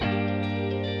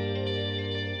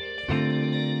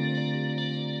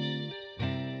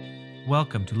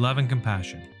Welcome to Love and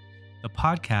Compassion, the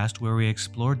podcast where we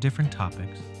explore different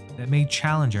topics that may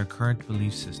challenge our current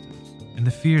belief systems and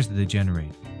the fears that they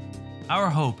generate. Our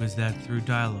hope is that through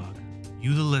dialogue,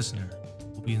 you, the listener,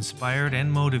 will be inspired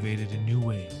and motivated in new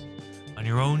ways on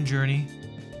your own journey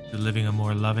to living a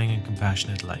more loving and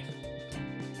compassionate life.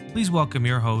 Please welcome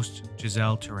your host,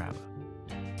 Giselle Taraba.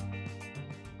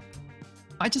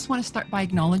 I just want to start by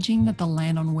acknowledging that the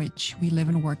land on which we live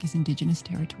and work is Indigenous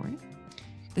territory.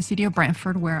 The city of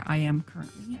Brantford, where I am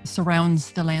currently,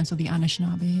 surrounds the lands of the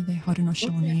Anishinaabe, the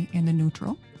Haudenosaunee, and the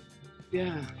Neutral.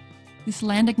 Yeah. This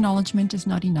land acknowledgement is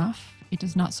not enough. It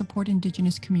does not support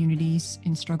Indigenous communities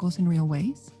in struggles in real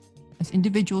ways. As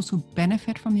individuals who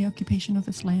benefit from the occupation of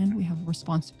this land, we have a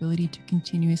responsibility to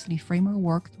continuously frame our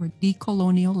work through a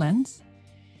decolonial lens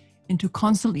and to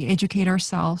constantly educate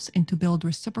ourselves and to build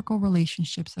reciprocal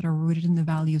relationships that are rooted in the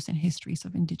values and histories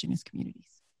of Indigenous communities.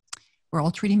 We're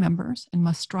all treaty members and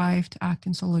must strive to act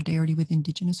in solidarity with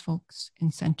Indigenous folks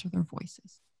and center their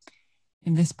voices.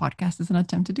 And this podcast is an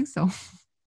attempt to do so.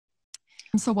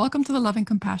 And so welcome to the Love and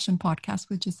Compassion podcast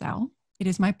with Giselle. It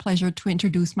is my pleasure to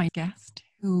introduce my guest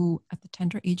who, at the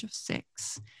tender age of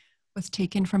 6, was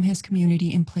taken from his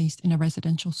community and placed in a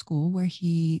residential school where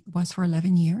he was for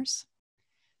 11 years.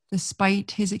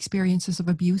 Despite his experiences of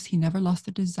abuse, he never lost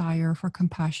the desire for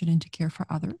compassion and to care for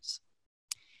others.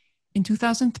 In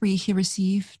 2003, he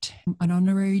received an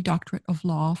honorary doctorate of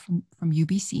law from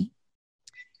UBC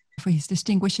for his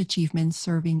distinguished achievements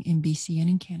serving in BC and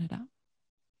in Canada.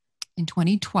 In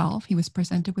 2012, he was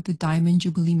presented with the Diamond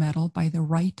Jubilee Medal by the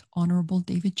Right Honorable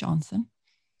David Johnston,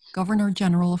 Governor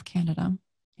General of Canada,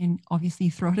 and obviously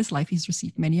throughout his life, he's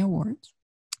received many awards.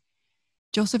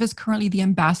 Joseph is currently the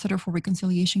Ambassador for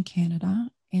Reconciliation Canada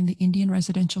and the Indian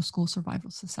Residential School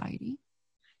Survival Society,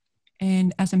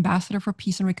 and as Ambassador for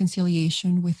Peace and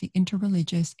Reconciliation with the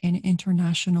Interreligious and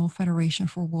International Federation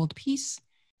for World Peace.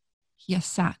 He has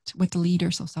sat with the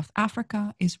leaders of South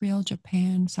Africa, Israel,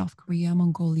 Japan, South Korea,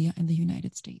 Mongolia, and the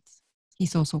United States.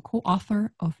 He's also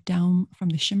co-author of Down from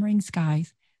the Shimmering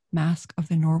Skies, Mask of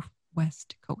the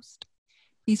Northwest Coast.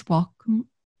 Please welcome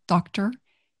Dr.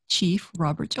 Chief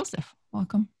Robert Joseph.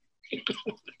 Welcome.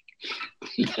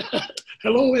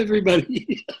 Hello,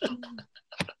 everybody.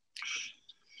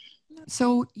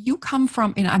 So you come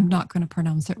from, and I'm not going to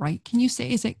pronounce it right. Can you say,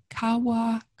 is it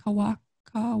Kawa? Wawaino.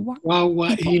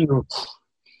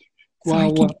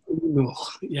 Wawaino,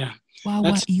 yeah.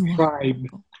 That's the tribe.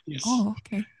 Yes. Oh,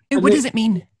 okay. And what does it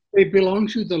mean? They belong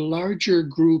to the larger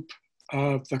group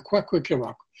of the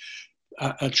Kwakwaka'wakw,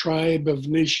 a tribe of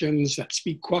nations that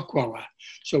speak Kwakwawa.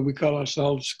 So we call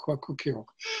ourselves Kwakwaka'wakw.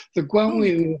 The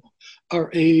Gwawaino are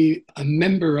a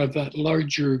member of that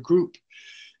larger group.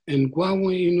 And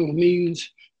Gwawaino means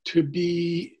to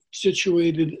be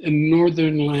situated in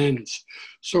northern lands.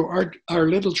 So our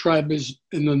little tribe is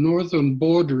in the northern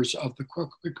borders of the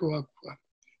Kwakwaka'wakw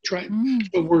tribe.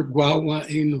 So we're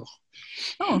Gwawaino.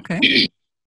 Oh, okay.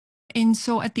 And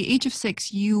so at the age of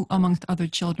 6, you, amongst other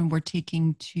children, were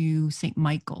taken to St.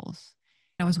 Michael's.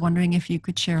 I was wondering if you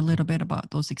could share a little bit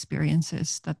about those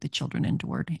experiences that the children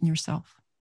endured and yourself.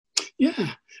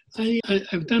 Yeah,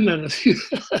 I've done that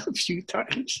a few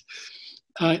times.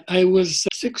 I was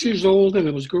 6 years old and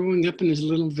I was growing up in this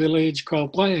little village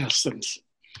called Playasons.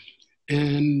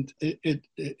 And it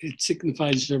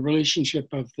signifies the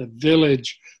relationship of the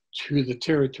village to the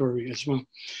territory as well.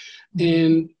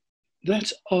 And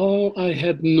that's all I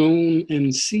had known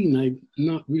and seen. I'd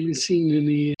not really seen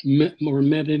any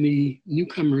met any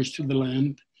newcomers to the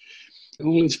land. I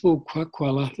only spoke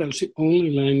Kwakwala. That was the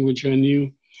only language I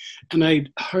knew. And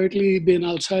I'd hardly been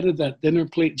outside of that dinner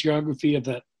plate geography of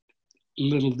that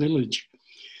little village.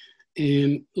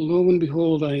 And lo and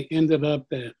behold, I ended up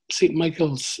at St.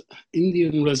 Michael's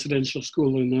Indian Residential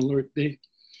School in Alert Bay.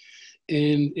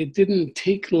 And it didn't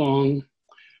take long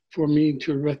for me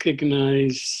to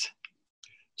recognize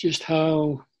just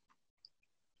how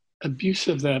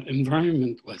abusive that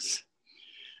environment was.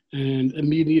 And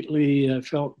immediately I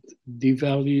felt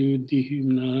devalued,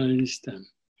 dehumanized, and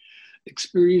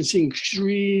experiencing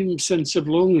extreme sense of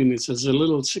loneliness as a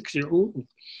little 6-year-old.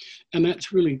 And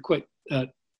that's really quite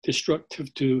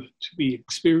destructive to be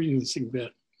experiencing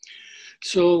that.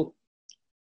 So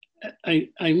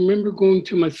I remember going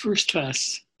to my first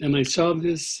class and I saw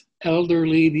this elder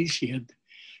lady. She had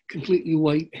completely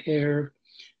white hair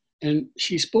and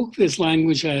she spoke this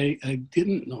language I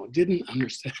didn't know, didn't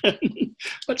understand,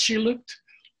 but she looked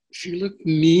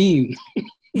mean.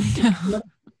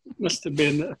 Must have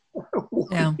been.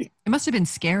 Yeah, it must have been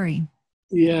scary.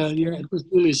 Yeah, it was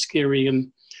really scary.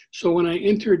 And so when I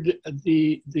entered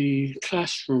the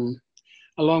classroom,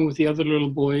 along with the other little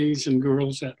boys and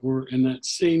girls that were in that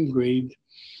same grade,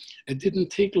 it didn't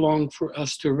take long for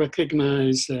us to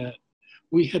recognize that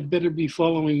we had better be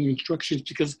following instructions,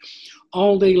 because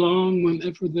all day long,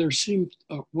 whenever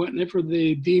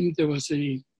they deemed there was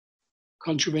a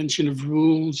contravention of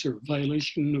rules or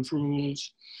violation of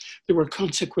rules, there were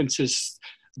consequences.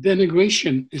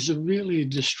 Denigration is a really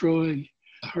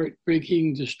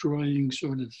heartbreaking, destroying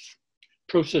sort of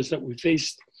process that we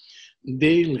faced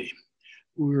daily.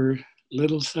 We're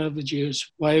little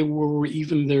savages. Why were we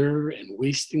even there and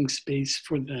wasting space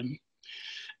for them?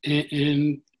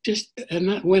 And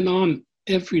that went on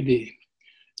every day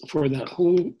for that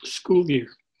whole school year.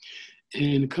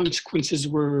 And the consequences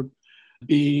were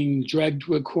being dragged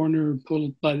to a corner,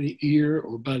 pulled by the ear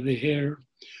or by the hair,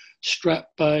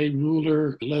 strapped by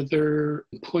ruler, leather,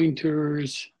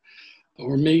 pointers,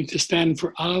 or made to stand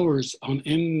for hours on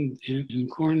end in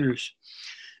corners.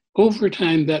 Over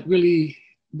time, that really,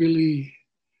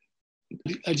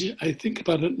 I think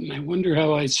about it and I wonder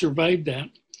how I survived that.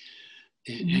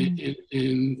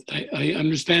 And I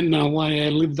understand now why I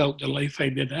lived out the life I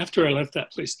did after I left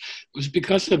that place. It was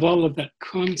because of all of that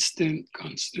constant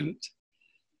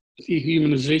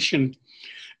dehumanization.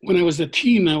 When I was a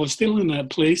teen, I was still in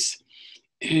that place,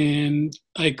 and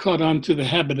I caught on to the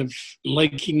habit of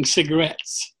liking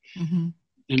cigarettes. Mm-hmm.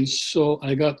 And so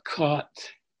I got caught,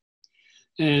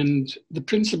 and the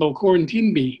principal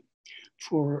quarantined me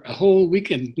for a whole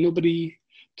weekend. Nobody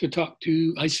to talk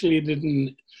to, isolated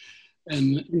in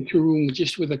into a room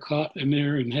just with a cot in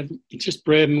there and had just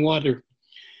bread and water.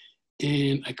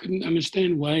 And I couldn't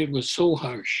understand why it was so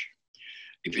harsh.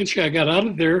 Eventually I got out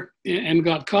of there and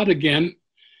got caught again.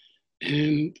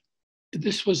 And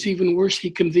this was even worse.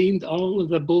 He convened all of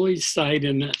the boys' side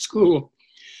in that school.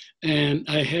 And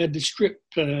I had to strip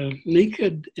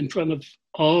naked in front of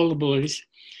all the boys,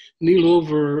 kneel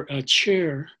over a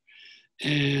chair,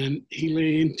 and he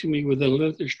lay into me with a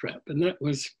leather strap. And that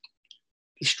was,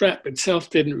 the strap itself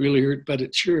didn't really hurt, but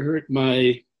it sure hurt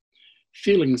my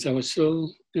feelings. I was so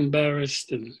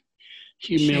embarrassed and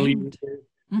humiliated,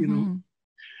 you know.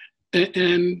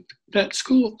 And that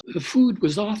school, the food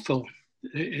was awful.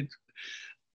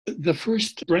 The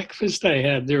first breakfast I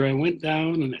had there, I went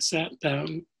down and I sat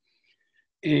down,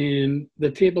 and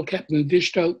the table captain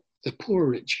dished out the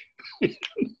porridge.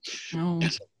 Oh.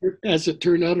 As it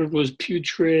turned out, it was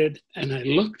putrid, and I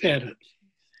looked at it,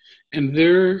 and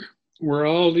there were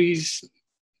all these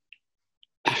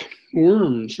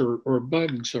worms or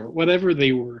bugs or whatever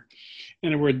they were,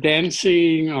 and they were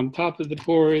dancing on top of the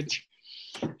porridge.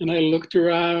 And I looked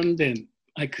around, and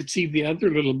I could see the other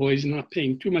little boys not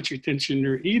paying too much attention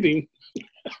or eating.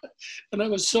 And I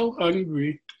was so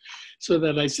hungry, so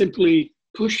that I simply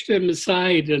pushed them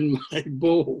aside in my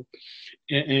bowl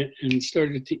and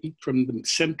started to eat from the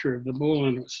center of the bowl,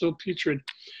 and it was so putrid.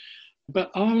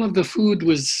 But all of the food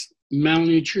was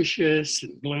malnutritious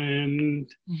and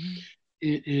bland.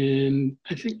 Mm-hmm. And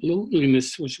I think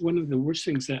loneliness was one of the worst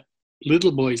things that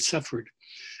little boys suffered.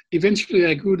 Eventually,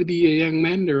 I grew to be a young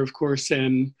man there, of course,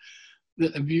 and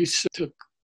the abuse took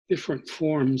different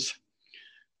forms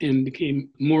and became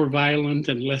more violent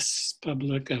and less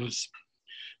public. I was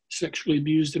sexually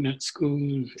abused in that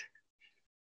school.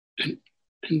 And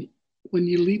when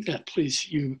you leave that place,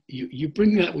 you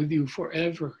bring that with you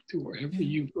forever to wherever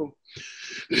you go.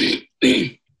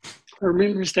 I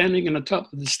remember standing on the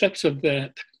top of the steps of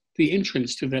the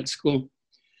entrance to that school,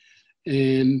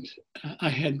 and I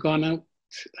had gone out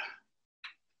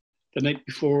the night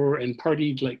before and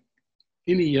partied like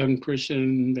any young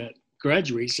person that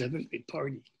graduates. I think they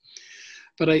party.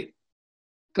 But I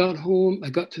got home, I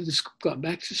got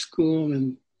back to school,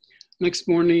 and next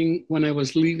morning when I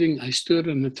was leaving, I stood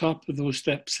on the top of those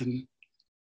steps and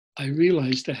I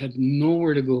realized I had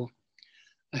nowhere to go.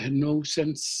 I had no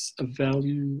sense of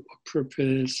value or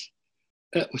purpose.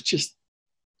 That was just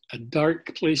a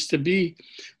dark place to be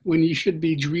when you should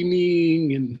be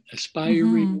dreaming and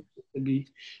aspiring to be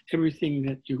everything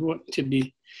that you want to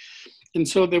be. And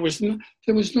so there was no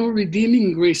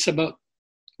redeeming grace about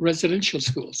residential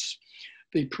schools.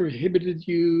 They prohibited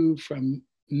you from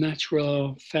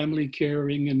natural family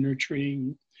caring and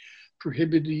nurturing,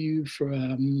 prohibited you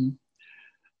from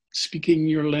speaking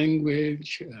your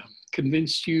language,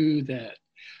 convinced you that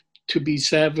to be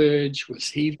savage was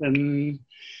heathen,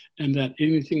 and that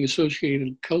anything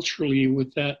associated culturally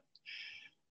with that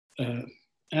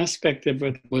aspect of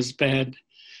it was bad.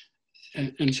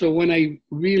 And so when I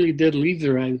really did leave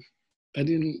there, I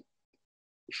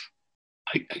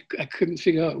couldn't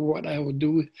figure out what I would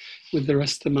do with the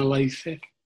rest of my life.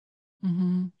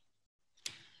 Mm-hmm.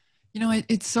 You know,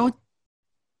 it's so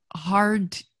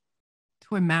hard to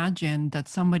to imagine that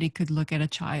somebody could look at a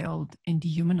child and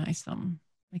dehumanize them.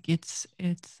 Like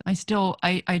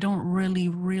I don't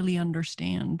really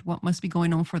understand what must be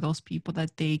going on for those people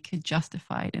that they could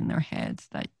justify it in their heads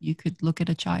that you could look at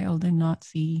a child and not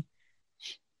see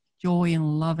joy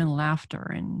and love and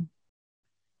laughter and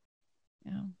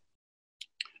yeah.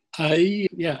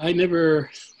 I never,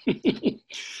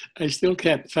 I still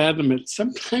can't fathom it.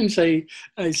 Sometimes I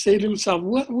say to myself,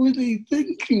 what were they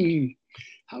thinking?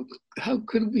 How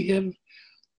could we have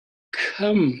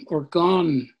come or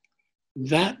gone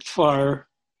that far?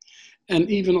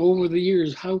 And even over the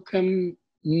years, how come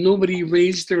nobody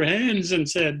raised their hands and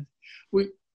said,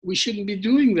 we shouldn't be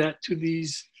doing that to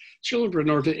these children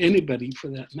or to anybody for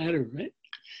that matter, right?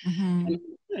 Mm-hmm.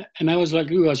 And I was like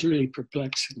you, I was really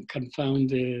perplexed and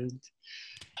confounded.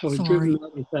 I was driven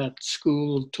out of that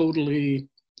school totally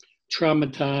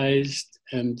traumatized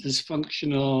and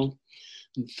dysfunctional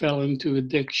and fell into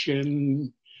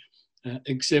addiction,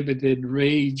 exhibited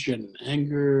rage and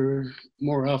anger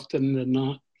more often than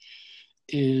not,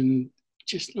 and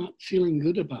just not feeling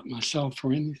good about myself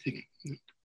or anything.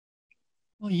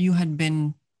 Well, you had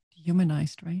been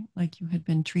dehumanized, right? Like you had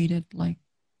been treated like,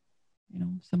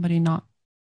 somebody not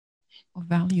of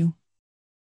value.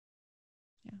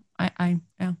 Yeah,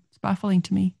 it's baffling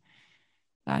to me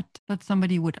that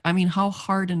somebody would, how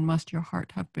hardened must your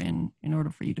heart have been in order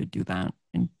for you to do that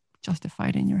and justify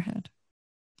it in your head?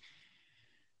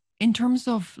 In terms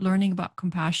of learning about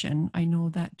compassion, I know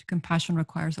that compassion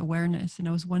requires awareness, and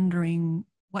I was wondering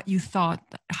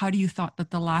how do you thought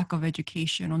that the lack of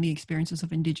education on the experiences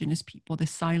of Indigenous people, the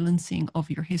silencing of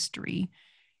your history,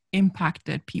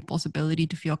 impacted people's ability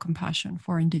to feel compassion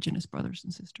for Indigenous brothers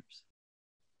and sisters?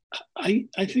 I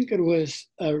think it was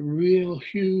a real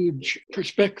huge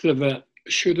perspective that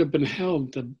should have been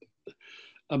held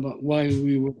about why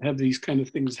we would have these kind of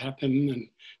things happen and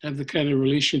have the kind of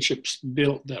relationships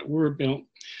built that were built.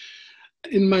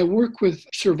 In my work with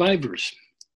survivors,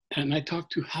 and I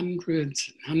talked to hundreds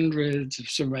and hundreds of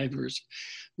survivors,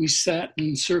 we sat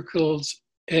in circles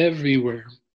everywhere.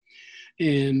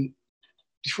 And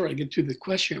before I get to the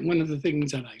question, one of the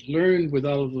things that I learned with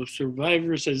all of those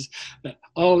survivors is that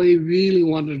all they really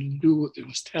wanted to do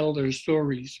was tell their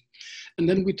stories. And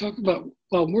then we talked about,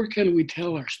 well, where can we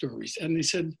tell our stories? And they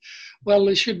said, well,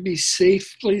 they should be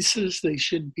safe places. They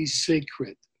should be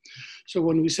sacred. So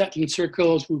when we sat in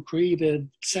circles, we created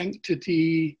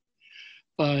sanctity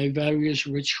by various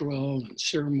ritual and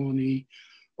ceremony,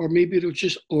 or maybe it was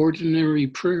just ordinary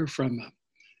prayer from an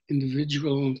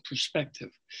individual perspective.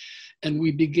 And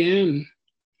we began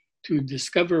to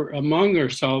discover among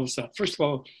ourselves that, first of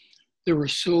all, there were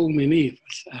so many of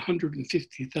us,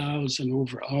 150,000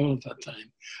 over all of that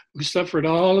time, who suffered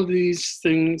all of these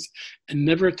things and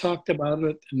never talked about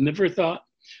it and never thought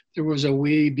there was a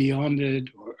way beyond it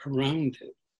or around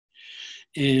it.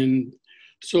 And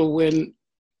so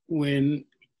when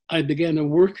I began to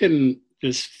work in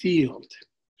this field,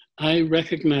 I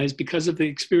recognized, because of the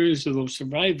experience of those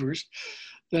survivors,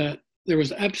 that there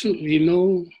was absolutely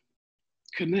no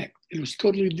connect. It was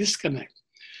totally disconnect.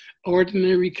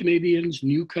 Ordinary Canadians,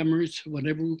 newcomers,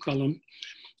 whatever we call them,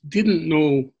 didn't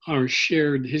know our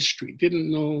shared history, didn't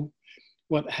know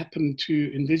what happened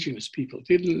to Indigenous people,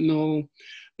 didn't know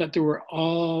that there were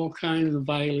all kinds of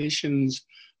violations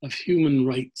of human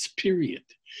rights, period.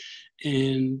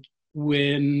 And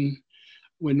the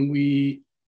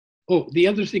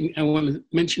other thing I want to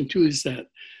mention too is that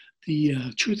the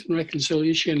Truth and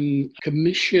Reconciliation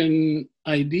Commission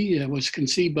idea was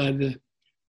conceived by the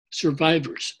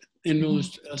survivors in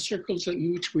those circles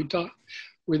in which we talked,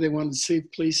 where they wanted safe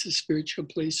places, spiritual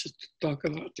places to talk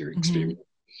about their experience,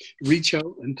 reach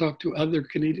out and talk to other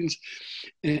Canadians,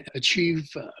 and achieve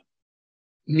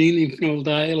meaningful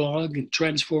dialogue and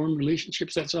transform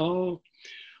relationships.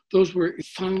 Those were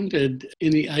founded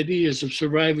in the ideas of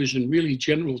survivors in really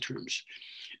general terms.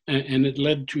 And it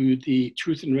led to the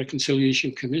Truth and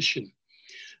Reconciliation Commission.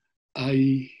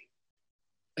 I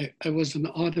was in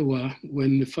Ottawa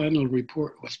when the final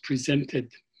report was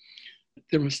presented.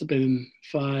 There must have been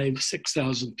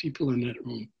 6,000 people in that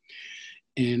room.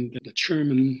 And the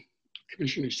chairman,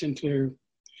 Commissioner Sinclair,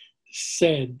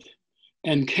 said,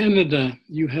 "And Canada,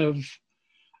 you have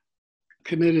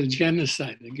committed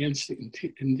genocide against the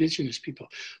Indigenous people."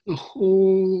 The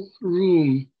whole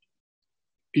room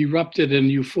erupted in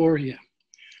euphoria.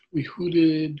 We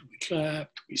hooted, we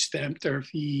clapped, we stamped our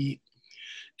feet,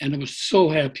 and I was so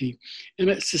happy. And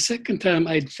it's the second time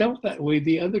I'd felt that way.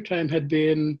 The other time had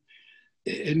been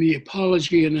in the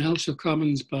apology in the House of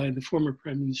Commons by the former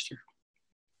Prime Minister.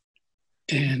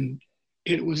 And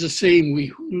it was the same. We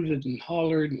hooted and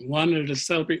hollered and wanted to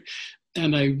celebrate.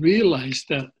 And I realized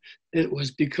that it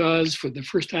was because for the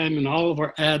first time in all of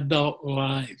our adult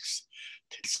lives,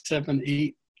 7,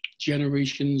 8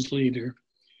 generations later,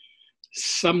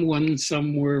 someone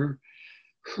somewhere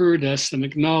heard us and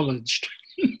acknowledged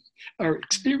our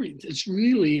experience. It's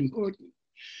really important.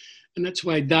 And that's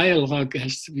why dialogue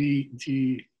has to be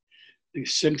the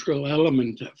central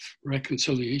element of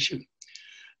reconciliation.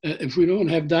 If we don't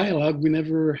have dialogue, we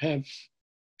never have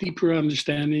deeper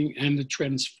understanding and the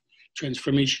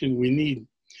transformation we need.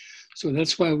 So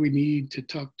that's why we need to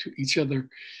talk to each other.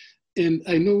 And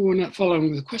I know we're not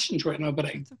following the questions right now, but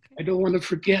I don't want to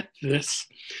forget this.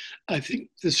 I think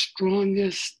the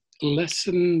strongest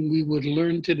lesson we would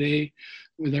learn today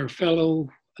with our fellow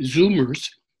Zoomers,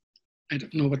 I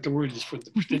don't know what the word is for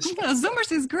the participants.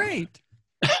 Zoomers is great.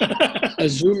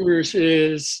 Zoomers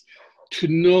is to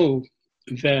know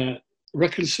that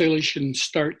reconciliation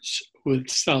starts with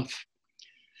self.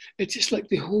 It's just like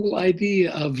the whole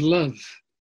idea of love.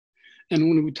 And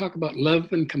when we talk about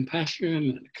love and compassion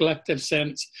and collective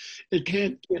sense, it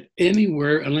can't get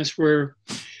anywhere unless we're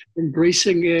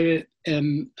embracing it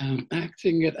and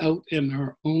acting it out in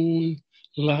our own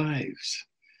lives.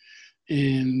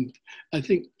 And I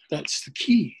think that's the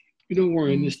key. You know, we're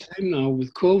in this time now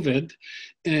with COVID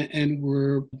and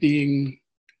we're being,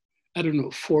 I don't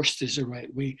know, forced is the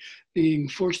right way, being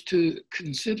forced to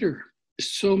consider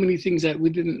so many things that we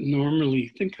didn't normally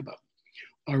think about.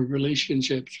 Our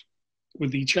relationships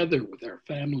with each other, with our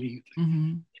family,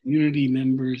 community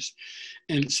members,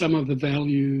 and some of the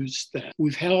values that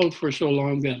we've held for so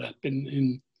long that have been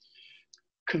in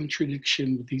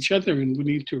contradiction with each other, and we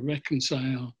need to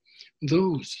reconcile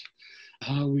those,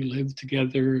 how we live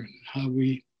together, and how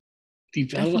we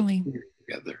develop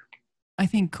together. I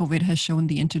think COVID has shown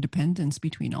the interdependence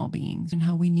between all beings and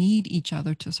how we need each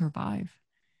other to survive.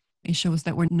 It shows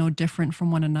that we're no different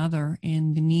from one another,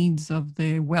 and the needs of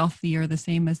the wealthy are the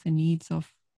same as the needs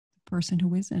of the person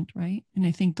who isn't, right? And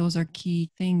I think those are key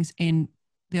things. And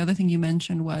the other thing you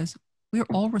mentioned was we're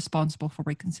all responsible for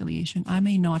reconciliation. I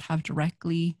may not have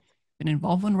directly been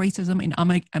involved in racism, and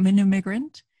I'm an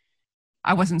immigrant.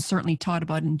 I wasn't certainly taught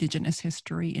about Indigenous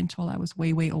history until I was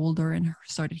way, way older and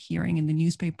started hearing in the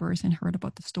newspapers and heard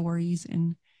about the stories.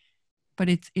 But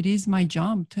it is my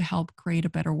job to help create a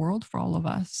better world for all of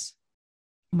us,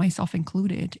 myself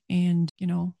included. And, you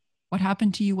know, what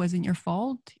happened to you wasn't your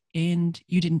fault and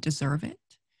you didn't deserve it.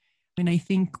 And I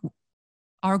think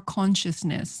our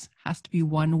consciousness has to be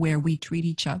one where we treat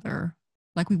each other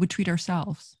like we would treat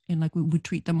ourselves and like we would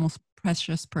treat the most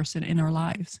precious person in our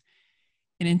lives.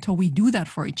 And until we do that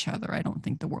for each other, I don't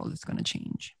think the world is going to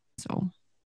change. So.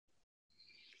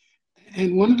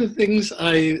 And one of the things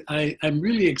I'm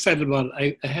really excited about,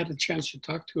 I had a chance to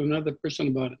talk to another person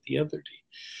about it the other day,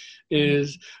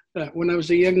 is that when I was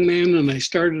a young man and I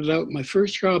started out, my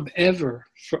first job ever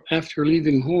after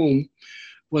leaving home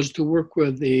was to work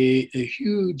with a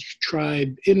huge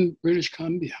tribe in British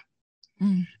Columbia.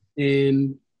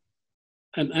 And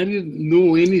I didn't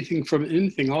know anything from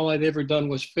anything. All I'd ever done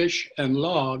was fish and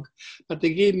log, but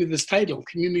they gave me this title,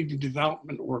 Community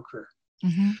Development Worker.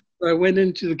 So I went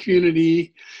into the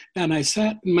community and I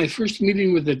sat in my first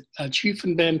meeting with the chief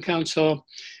and band council.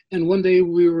 And one day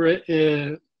we were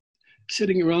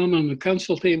sitting around on the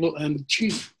council table and the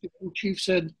chief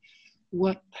said,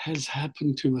 "What has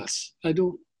happened to us? I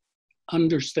don't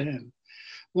understand."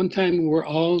 One time we were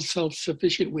all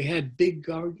self-sufficient. We had big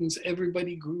gardens.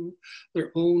 Everybody grew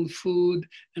their own food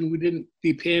and we didn't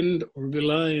depend or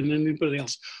rely on anybody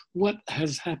else. What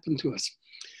has happened to us?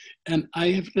 And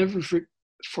I have never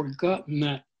forgotten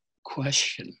that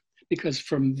question, because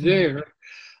from there,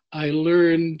 I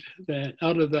learned that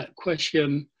out of that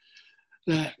question,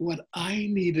 that what I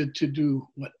needed to do,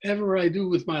 whatever I do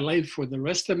with my life for the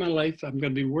rest of my life, I'm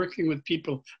going to be working with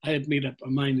people. I had made up my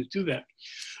mind to do that.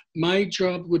 My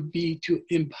job would be to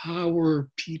empower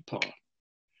people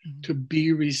to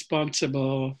be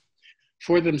responsible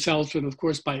for themselves and, of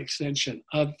course, by extension,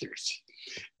 others.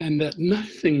 And that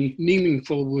nothing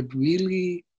meaningful would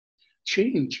really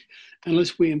change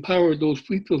unless we empower those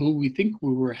people who we think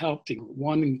we were helping,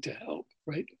 wanting to help,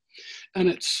 right? And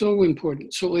it's so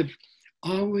important. So it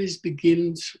always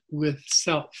begins with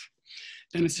self.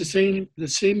 And it's the same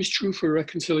is true for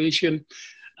reconciliation.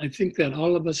 I think that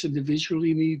all of us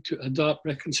individually need to adopt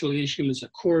reconciliation as a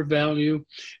core value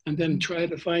and then try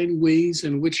to find ways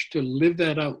in which to live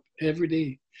that out every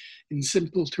day in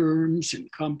simple terms, in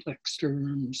complex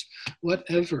terms,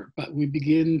 whatever. But we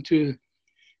begin to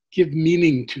give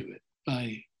meaning to it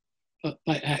by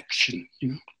action, you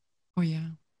know. Oh, yeah,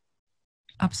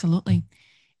 absolutely.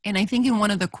 And I think in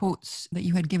one of the quotes that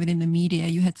you had given in the media,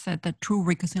 you had said that true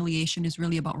reconciliation is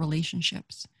really about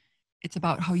relationships. It's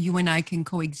about how you and I can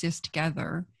coexist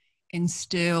together and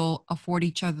still afford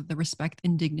each other the respect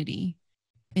and dignity.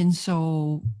 And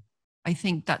so I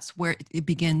think that's where it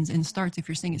begins and starts. If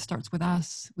you're saying it starts with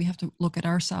us, we have to look at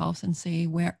ourselves and say,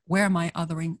 where am I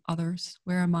othering others?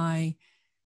 Where am I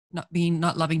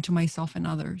not loving to myself and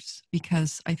others?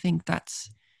 Because I think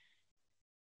that's,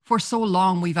 for so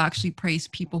long, we've actually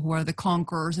praised people who are the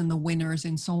conquerors and the winners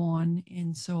and so on.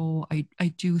 And so I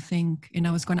do think, and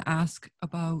I was going to ask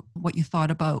about what you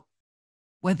thought about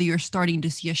whether you're starting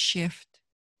to see a shift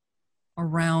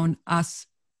around us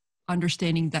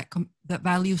understanding that that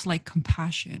values like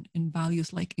compassion and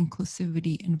values like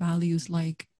inclusivity and values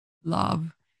like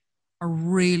love are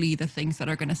really the things that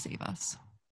are going to save us.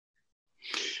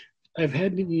 I've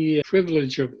had the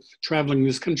privilege of traveling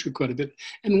this country quite a bit,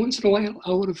 and once in a while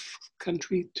out of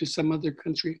country to some other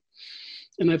country.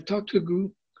 And I've talked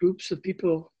to groups of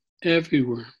people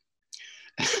everywhere.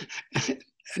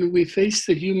 And we face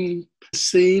the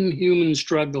same human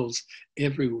struggles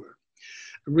everywhere.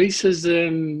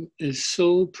 Racism is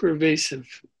so pervasive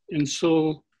and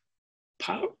so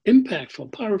powerful,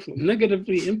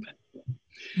 negatively impactful,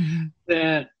 mm-hmm.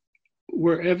 that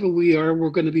wherever we are, we're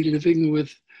going to be living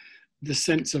with the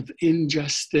sense of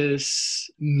injustice,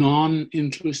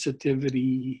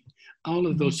 non-inclusivity, all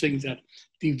of those things that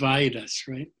divide us,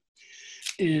 right?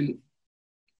 And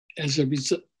as a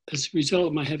result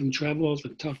of my having traveled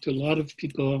and talked to a lot of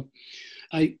people,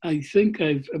 I think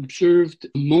I've observed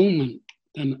a moment,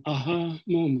 an aha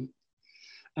moment.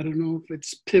 I don't know if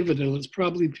it's pivotal, it's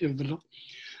probably pivotal,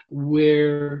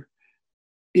 where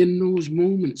in those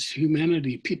moments,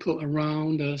 humanity, people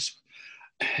around us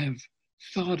have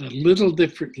thought a little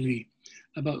differently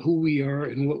about who we are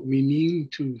and what we mean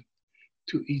to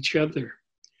each other.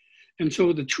 And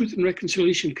so the Truth and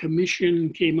Reconciliation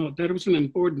Commission came out. That was an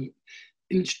important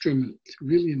instrument,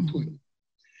 really important.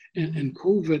 Mm-hmm. And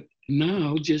COVID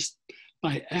now, just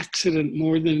by accident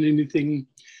more than anything,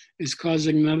 is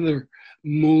causing another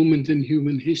moment in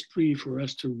human history for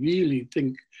us to really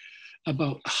think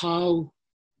about how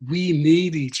we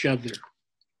need each other.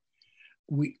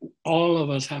 All of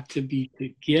us have to be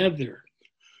together,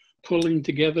 pulling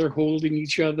together, holding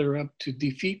each other up to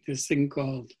defeat this thing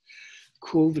called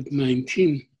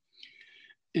COVID-19.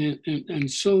 And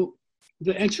so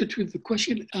the answer to the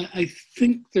question, I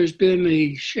think there's been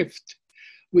a shift.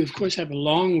 We, of course, have a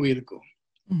long way to go.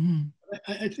 Mm-hmm.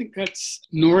 I think that's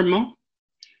normal.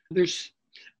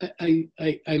 I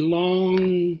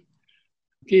long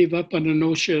gave up on the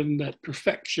notion that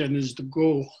perfection is the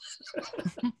goal.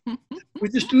 We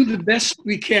just do the best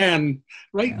we can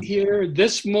right here,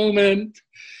 this moment.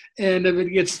 And if it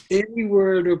gets any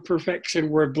word of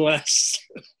perfection, we're blessed.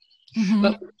 Mm-hmm.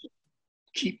 But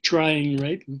keep trying,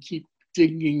 right? And keep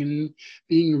digging and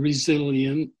being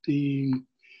resilient, being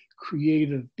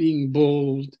creative, being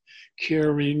bold,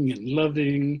 caring and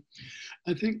loving.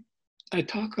 I think I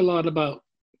talk a lot about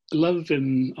love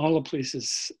in all the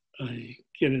places I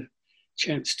get a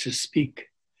chance to speak.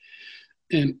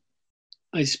 And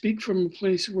I speak from a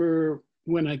place where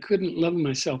when I couldn't love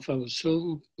myself, I was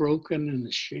so broken and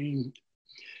ashamed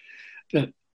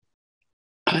that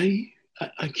I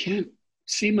can't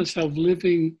see myself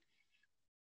living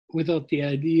without the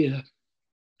idea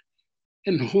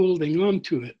and holding on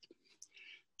to it,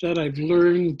 that I've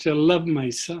learned to love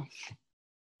myself.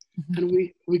 Mm-hmm.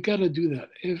 And we got to do that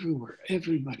everywhere,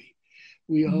 everybody.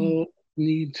 We mm-hmm. all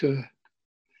need to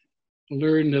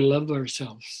learn to love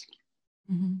ourselves.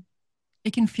 Mm-hmm.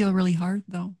 It can feel really hard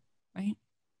though, right?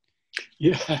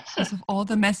 Yeah. Because of all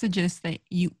the messages that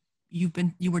you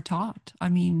were taught. I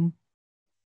mean,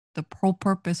 the whole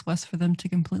purpose was for them to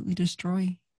completely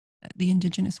destroy the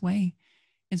Indigenous way.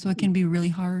 And so it can be really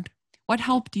hard. What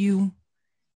helped you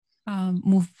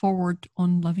move forward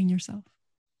on loving yourself?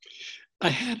 I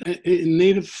had, in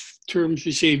Native terms,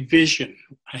 we say vision.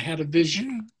 I had a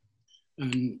vision. Yeah.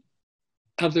 And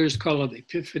others call it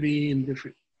epiphany in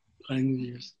different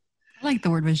languages. I like the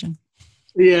word vision.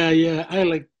 Yeah, I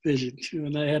like vision too.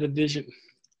 And I had a vision.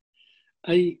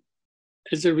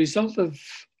 As a result of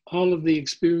all of the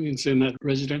experience in that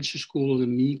residential school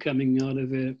and me coming out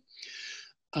of it,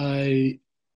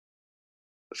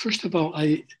 first of all,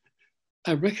 I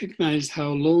recognized how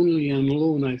lonely and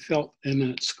alone I felt in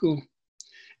that school.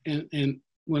 And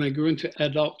when I grew into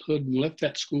adulthood and left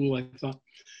that school, I thought,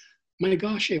 my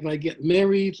gosh, if I get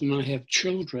married and I have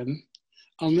children,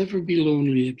 I'll never be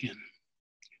lonely again.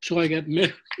 So I got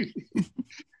married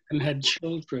and had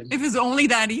children. It was only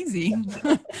that easy.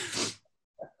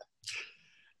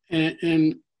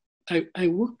 and I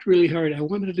worked really hard. I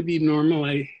wanted to be normal.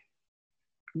 I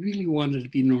really wanted to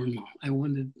be normal. I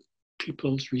wanted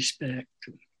people's respect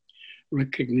and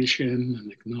recognition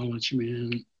and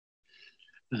acknowledgement.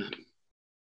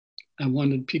 I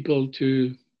wanted people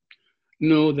to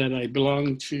know that I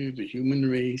belonged to the human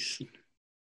race.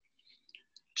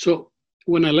 So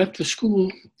when I left the school,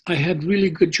 I had really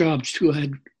good jobs too. I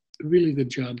had really good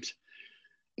jobs.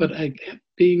 But I kept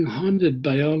being haunted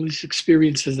by all these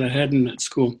experiences I had in that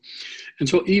school. And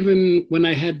so even when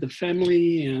I had the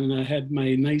family and I had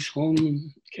my nice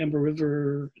home, Campbell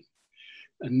River,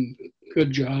 and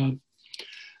good job,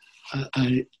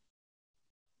 I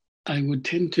would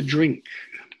tend to drink,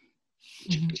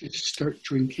 just start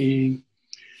drinking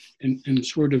and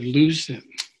sort of lose it.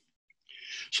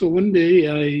 So one day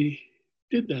I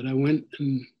did that. I went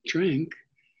and drank,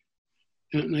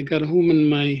 and I got home and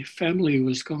my family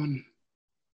was gone.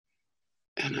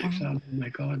 And I thought, oh my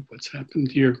God, what's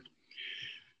happened here?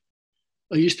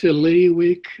 I used to lay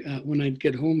awake when I'd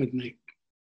get home at night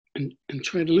and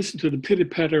try to listen to the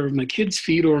pitter-patter of my kids'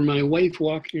 feet or my wife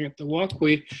walking up the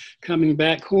walkway, coming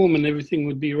back home, and everything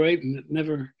would be right. And it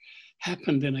never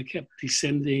happened. And I kept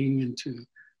descending into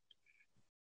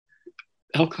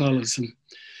alcoholism.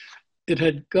 It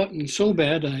had gotten so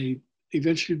bad, I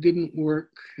eventually didn't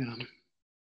work.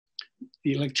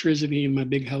 The electricity in my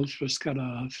big house was cut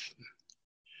off.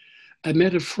 I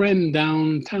met a friend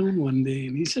downtown one day,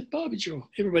 and he said, Bobby Joe.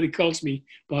 Everybody calls me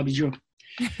Bobby Joe.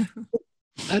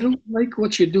 I don't like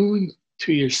what you're doing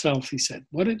to yourself, he said.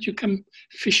 Why don't you come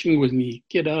fishing with me?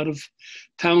 Get out of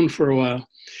town for a while.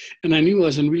 And I knew I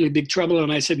was in really big trouble,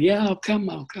 and I said, yeah, I'll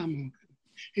come.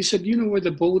 He said, you know where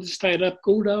the boat is tied up?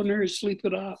 Go down there and sleep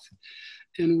it off,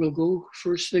 and we'll go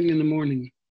first thing in the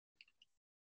morning.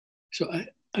 So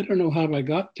I don't know how I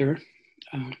got there,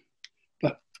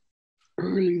 but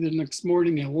early the next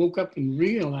morning I woke up and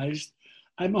realized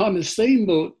I'm on the same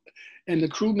boat and the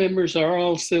crew members are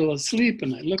all still asleep,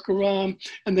 and I look around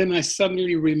and then I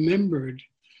suddenly remembered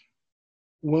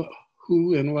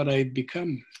who and what I'd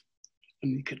become,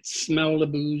 and you could smell the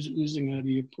booze oozing out of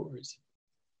your pores.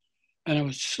 And I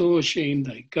was so ashamed.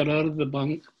 I got out of the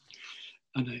bunk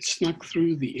and I snuck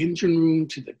through the engine room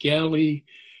to the galley,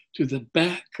 to the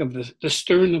back of the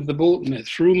stern of the boat, and I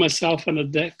threw myself on the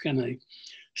deck and I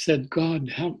said, God,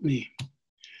 help me.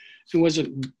 It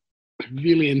wasn't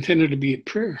really intended to be a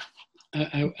prayer.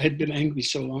 I had been angry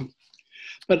so long.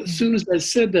 But as soon as I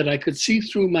said that, I could see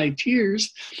through my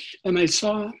tears, and I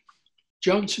saw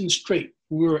Johnson Strait.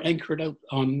 We were anchored out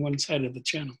on one side of the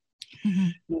channel.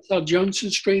 Mm-hmm. I saw Johnson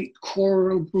Strait,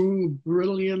 coral blue,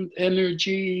 brilliant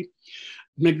energy,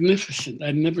 magnificent.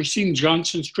 I'd never seen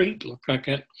Johnson Strait look like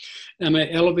that. And I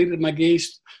elevated my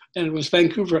gaze, and it was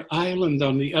Vancouver Island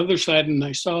on the other side, and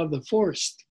I saw the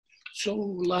forest, so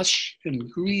lush and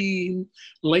green,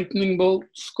 lightning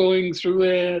bolts going through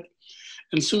it.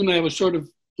 And soon I was sort of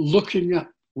looking up,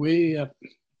 way up.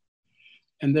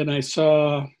 And then I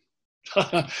saw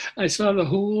the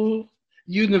whole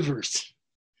universe.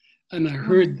 And I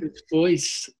heard this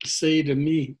voice say to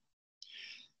me,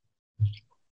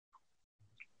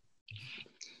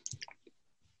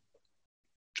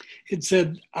 it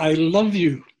said, I love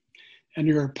you, and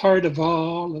you're a part of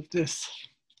all of this.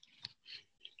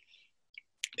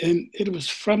 And it was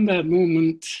from that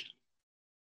moment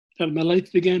that my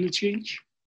life began to change.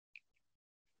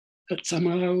 That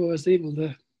somehow I was able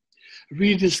to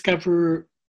rediscover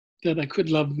that I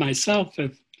could love myself,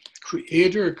 if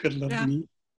Creator could love me.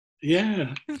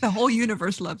 Yeah. The whole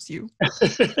universe loves you.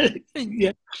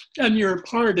 Yeah. And you're a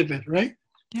part of it, right?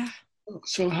 Yeah.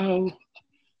 So how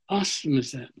awesome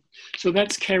is that? So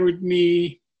that's carried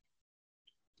me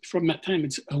from that time.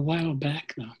 It's a while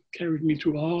back now. Carried me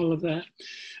through all of that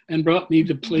and brought me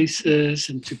to places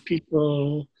and to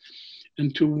people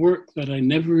and to work that I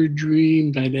never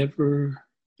dreamed I'd ever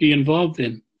be involved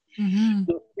in. Mm-hmm.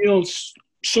 I feel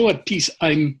so at peace.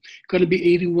 I'm going to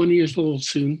be 81 years old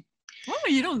soon. Oh,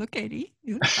 you don't look 80.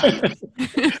 You look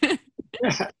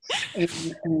yeah.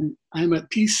 And I'm at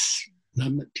peace.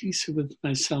 I'm at peace with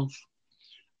myself.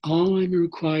 All I'm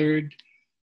required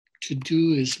to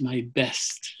do is my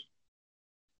best.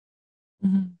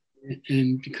 Mm-hmm.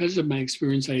 And because of my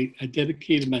experience, I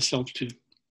dedicated myself to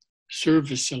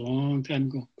service a long time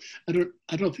ago.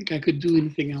 I don't think I could do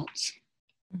anything else.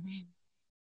 Mm-hmm.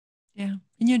 Yeah.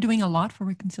 And you're doing a lot for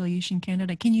Reconciliation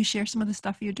Canada. Can you share some of the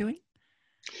stuff you're doing?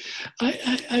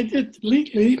 I did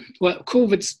lately. Well,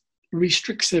 COVID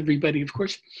restricts everybody, of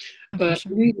course. But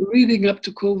sure. Leading up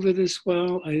to COVID as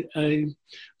well,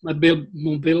 my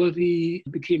mobility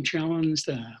became challenged.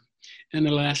 In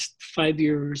the last 5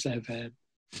 years, I've had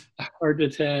a heart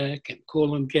attack and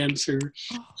colon cancer.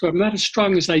 Oh, So I'm not as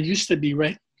strong as I used to be,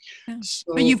 right? yeah.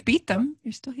 So, But you've beat them.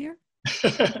 You're still here.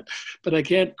 but I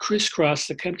can't crisscross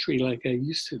the country like I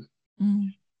used to.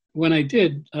 Mm. When I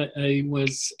did, I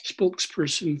was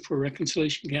spokesperson for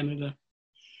Reconciliation Canada.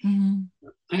 Mm.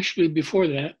 Actually, before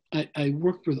that, I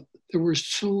worked with, there were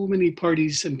so many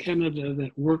parties in Canada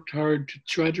that worked hard to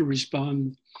try to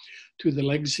respond to the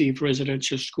legacy of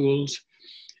residential schools,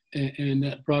 and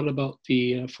that brought about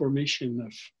the formation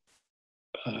of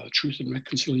Truth and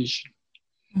Reconciliation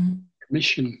Mm.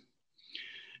 Commission.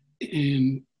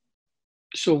 And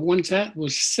so once that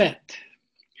was set,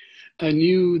 I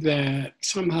knew that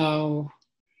somehow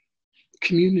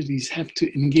communities have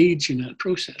to engage in that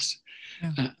process,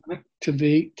 Yeah.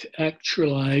 activate,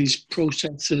 actualize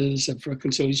processes of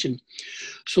reconciliation.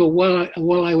 So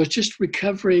while I was just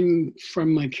recovering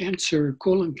from my cancer,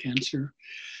 colon cancer,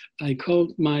 I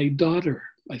called my daughter.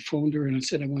 I phoned her and I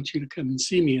said, I want you to come and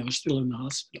see me. I was still in the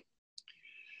hospital.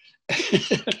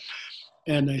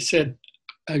 And I said,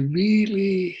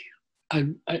 there's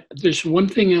one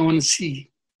thing I want to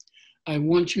see. I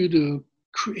want you to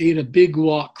create a big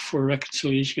walk for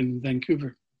reconciliation in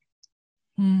Vancouver.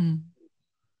 Mm.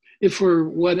 If for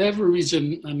whatever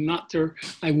reason I'm not there,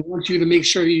 I want you to make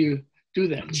sure you do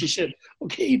that. And she said,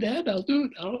 okay, Dad, I'll do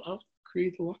it. I'll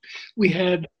create the walk. We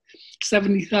had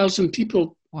 70,000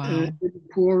 people Wow. in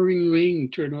pouring rain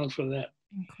turn out for that.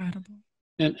 Incredible.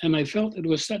 And I felt it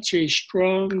was such a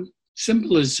strong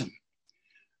symbolism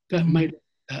that might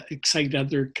excite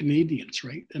other Canadians,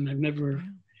 right? And I've never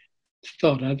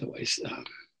thought otherwise.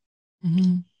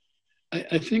 Mm-hmm.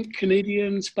 I think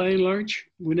Canadians, by and large,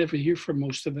 we never hear from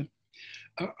most of them,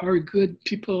 are good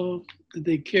people.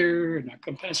 They care and are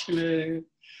compassionate.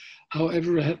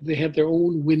 However, they have their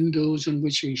own windows in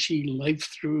which they see life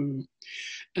through.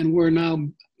 And we're now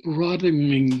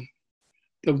broadening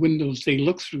the windows they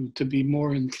look through to be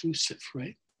more inclusive,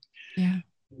 right? Yeah.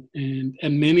 And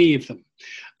many of them.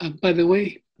 By the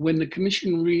way, when the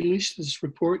Commission released this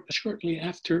report shortly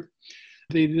after,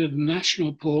 they did a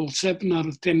national poll. 7 out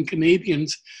of 10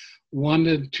 Canadians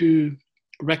wanted to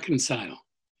reconcile.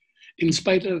 In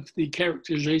spite of the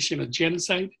characterization of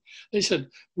genocide, they said,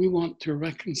 we want to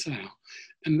reconcile.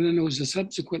 And then there was a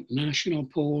subsequent national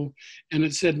poll, and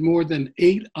it said more than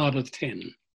 8 out of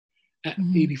 10, at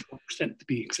 84% to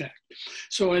be exact.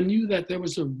 So I knew that there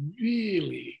was a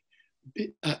really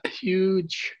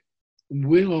huge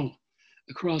will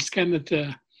across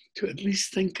Canada to at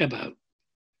least think about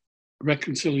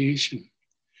reconciliation.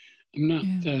 I'm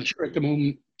not sure at the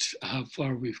moment how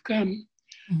far we've come,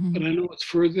 but I know it's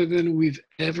further than we've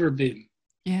ever been.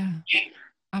 Yeah,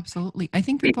 absolutely. I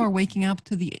think people are waking up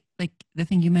to the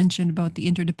thing you mentioned about the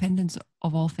interdependence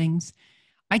of all things.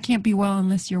 I can't be well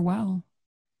unless you're well,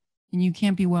 and you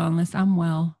can't be well unless I'm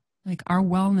well. Like, our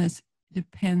wellness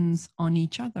depends on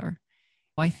each other.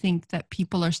 I think that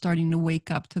people are starting to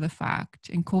wake up to the fact,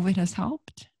 and COVID has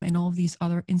helped, and all of these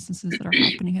other instances that are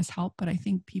happening has helped. But I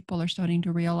think people are starting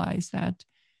to realize that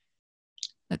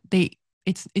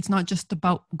it's not just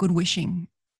about good wishing.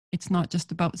 It's not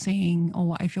just about saying,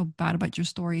 oh, I feel bad about your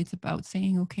story. It's about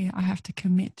saying, okay, I have to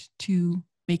commit to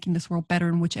making this world better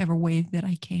in whichever way that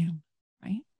I can,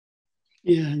 right?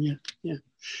 Yeah,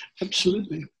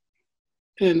 absolutely.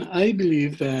 And I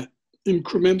believe that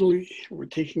incrementally we're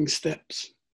taking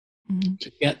steps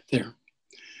to get there.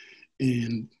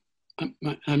 And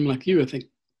I'm like you, I think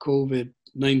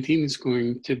COVID-19 is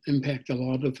going to impact a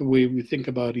lot of the way we think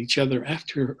about each other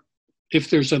after, if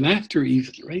there's an after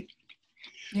even, right?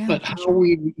 Yeah, but how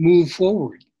we move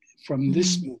forward from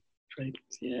this moment, right?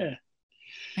 Yeah.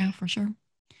 Yeah, for sure.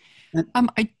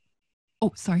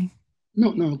 Sorry.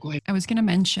 No, go ahead. I was going to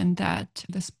mention that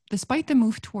despite the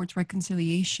move towards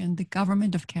reconciliation, the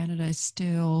government of Canada is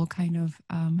still kind of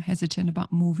hesitant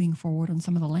about moving forward on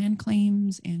some of the land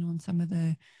claims and on some of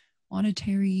the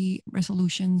monetary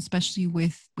resolutions, especially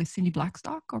with Cindy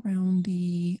Blackstock around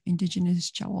the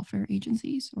Indigenous Child Welfare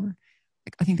Agencies, or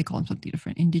I think they call them something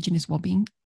different, Indigenous Wellbeing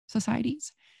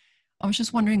Societies. I was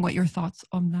just wondering what your thoughts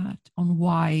on that, on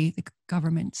why the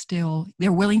government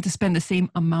they're willing to spend the same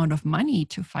amount of money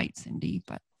to fight Cindy,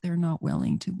 but they're not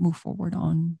willing to move forward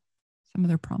on some of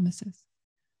their promises.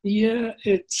 Yeah,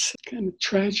 it's kind of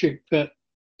tragic that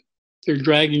they're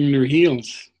dragging their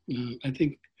heels. I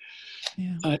think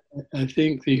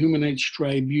the Human Rights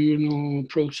Tribunal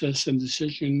process and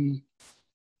decision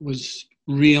was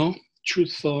real,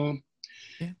 truthful,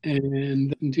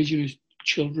 and Indigenous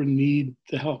children need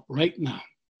the help right now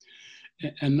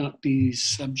and not be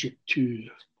subject to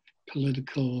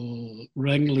political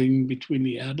wrangling between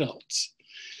the adults.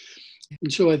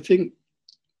 And so I think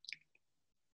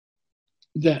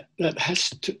that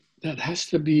has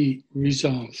to be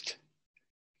resolved.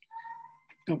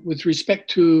 With respect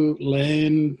to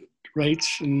land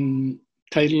rights and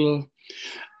title,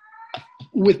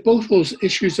 with both those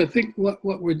issues, I think what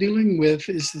we're dealing with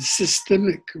is the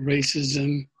systemic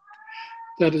racism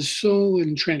that is so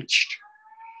entrenched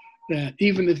that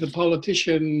even if the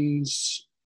politicians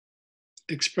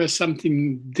express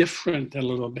something different a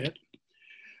little bit,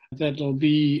 that there'll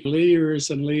be layers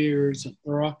and layers of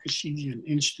bureaucracy and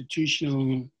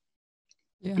institutional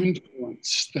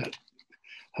influence that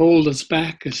hold us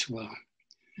back as well.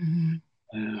 Mm-hmm.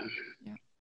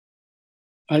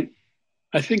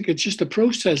 I think it's just a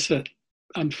process that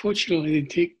unfortunately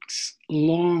takes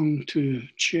long to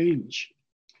change.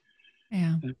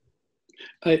 Yeah.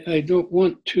 I don't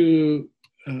want to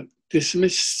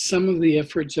dismiss some of the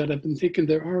efforts that have been taken.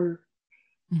 There are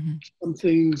some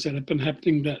things that have been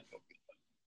happening that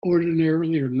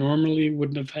ordinarily or normally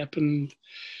wouldn't have happened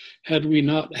had we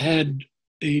not had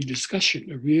a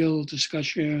discussion, a real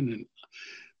discussion and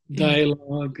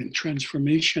dialogue and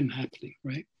transformation happening,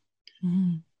 right?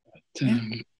 Mm-hmm.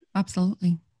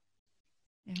 Absolutely.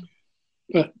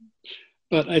 Yeah.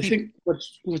 But I think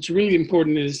what's really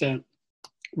important is that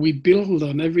we build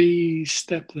on every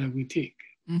step that we take,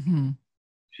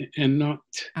 and not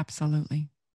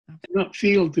not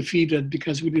feel defeated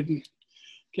because we didn't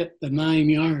get the 9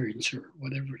 yards or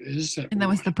whatever it is. And that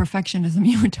was the perfectionism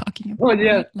you were talking about. Oh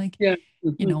yeah, right? Like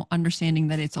you know, understanding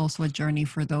that it's also a journey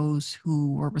for those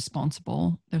who were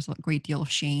responsible. There's a great deal of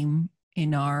shame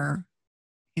in our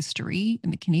history,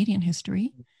 in the Canadian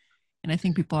history, and I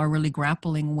think people are really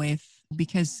grappling with,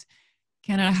 because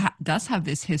Canada does have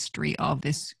this history of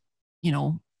this, you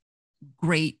know,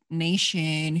 great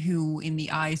nation who in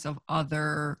the eyes of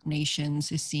other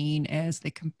nations is seen as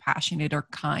the compassionate or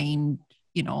kind,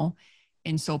 you know,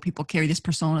 and so people carry this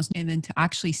personas, and then to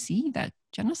actually see that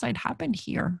genocide happened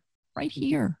here, right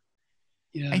here.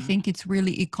 I think it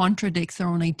contradicts their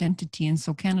own identity. And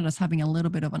so Canada's having a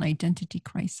little bit of an identity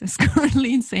crisis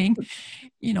currently, in saying,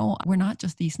 you know, we're not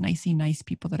just these nice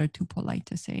people that are too polite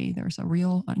to say. There's a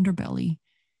real underbelly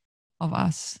of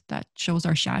us that shows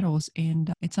our shadows,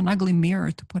 and it's an ugly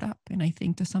mirror to put up. And I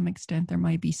think to some extent there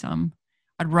might be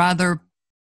I'd rather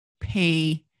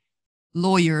pay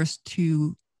lawyers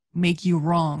to make you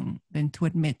wrong than to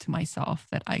admit to myself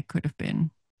that I could have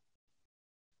been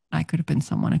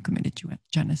someone who committed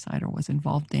genocide or was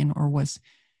involved in or was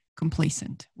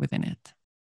complacent within it.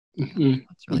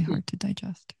 It's really hard to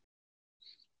digest.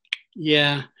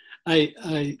 Yeah,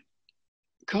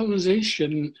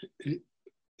 colonization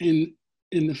in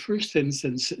the first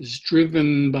instance is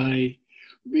driven by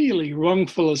really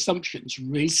wrongful assumptions,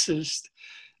 racist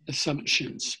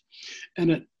assumptions,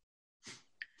 and it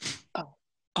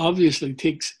obviously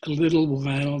takes a little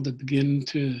while to begin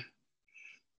to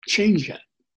change it,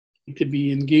 to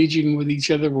be engaging with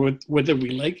each other, whether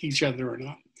we like each other or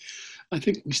not. I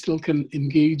think we still can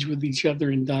engage with each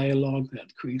other in dialogue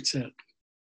that creates a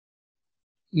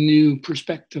new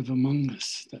perspective among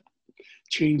us that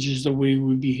changes the way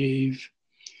we behave.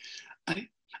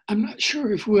 I'm not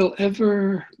sure if we'll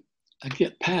ever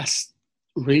get past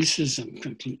racism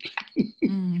completely.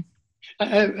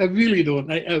 I really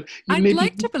don't. I'd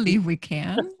like to believe we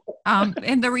can.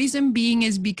 And the reason being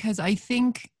is because I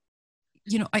think,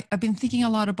 you know, I've been thinking a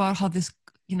lot about how this,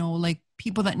 you know, like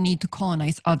people that need to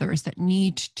colonize others, that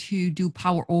need to do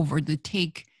power over, to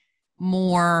take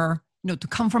more, you know, to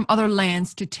come from other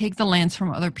lands, to take the lands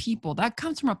from other people, that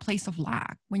comes from a place of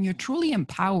lack. When you're truly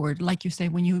empowered, like you say,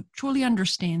 when you truly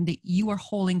understand that you are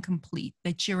whole and complete,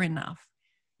 that you're enough,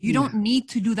 you don't need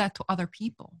to do that to other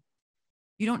people.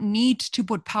 You don't need to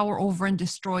put power over and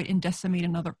destroy and decimate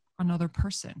another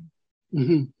person.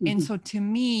 And so to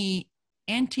me,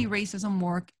 anti-racism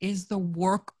work is the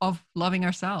work of loving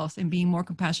ourselves and being more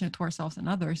compassionate to ourselves and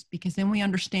others, because then we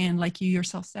understand, like you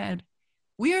yourself said,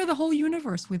 we are the whole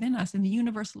universe within us, and the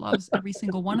universe loves every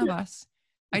single one of us.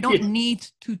 I don't need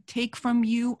to take from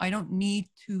you. I don't need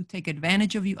to take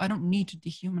advantage of you. I don't need to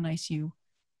dehumanize you,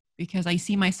 because I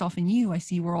see myself in you. I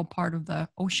see we're all part of the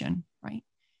ocean, right?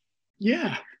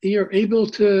 Yeah, you're able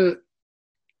to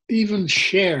even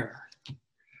share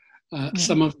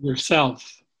some of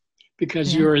yourself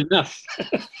because you're enough.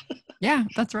 Yeah,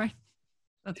 that's right.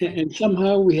 That's right. And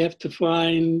somehow we have to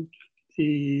find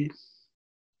the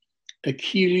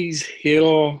Achilles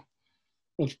heel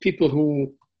of people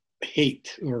who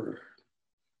hate or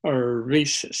are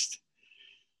racist.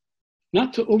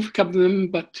 Not to overcome them,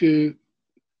 but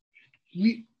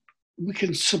we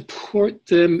can support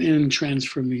them in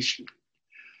transformation,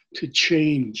 to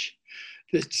change.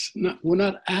 we're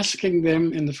not asking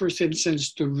them in the first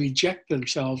instance to reject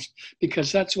themselves,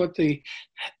 because that's what they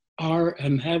are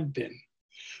and have been.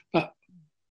 But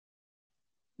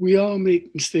we all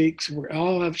make mistakes. We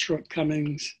all have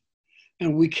shortcomings,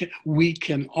 and we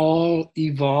can all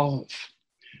evolve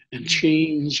and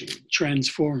change and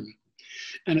transform.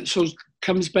 And it so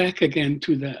comes back again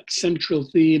to that central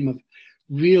theme of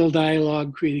real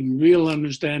dialogue, creating real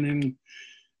understanding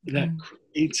that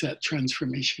creates that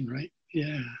transformation, right?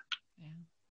 Yeah.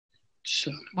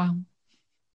 So. Wow.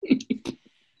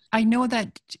 I know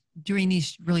that during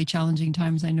these really challenging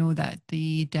times, I know that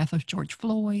the death of George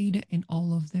Floyd and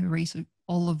all of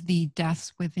the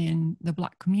deaths within the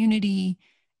Black community,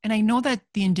 and I know that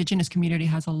the Indigenous community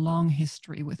has a long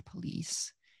history with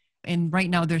police. And right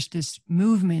now there's this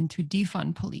movement to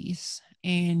defund police.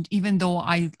 And even though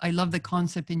I love the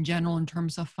concept in general in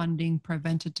terms of funding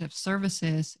preventative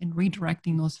services and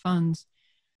redirecting those funds,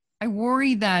 I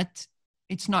worry that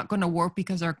it's not going to work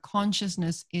because our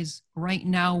consciousness is right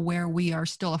now where we are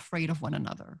still afraid of one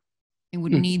another and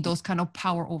would need those kind of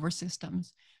power over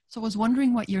systems. So I was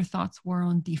wondering what your thoughts were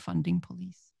on defunding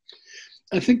police.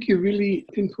 I think you really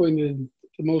pinpointed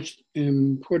the most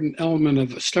important element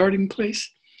of a starting place,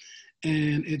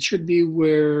 and it should be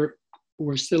where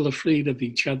we're still afraid of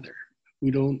each other.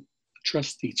 We don't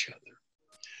trust each other.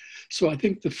 So I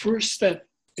think the first step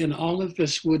in all of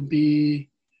this would be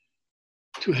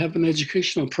to have an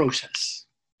educational process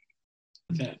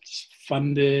that's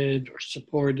funded or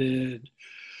supported,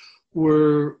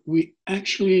 where we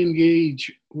actually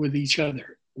engage with each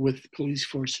other, with police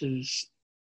forces,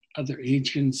 other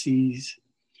agencies,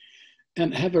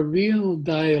 and have a real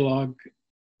dialogue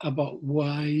about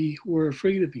why we're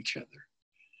afraid of each other.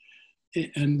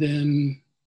 And then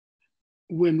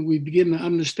when we begin to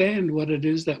understand what it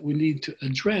is that we need to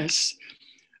address,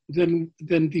 then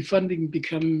defunding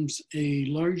becomes a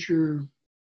larger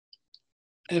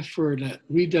effort at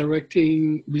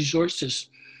redirecting resources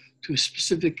to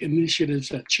specific initiatives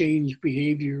that change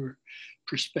behavior,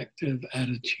 perspective,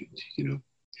 attitude, you know.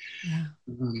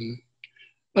 Yeah.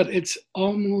 But it's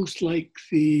almost like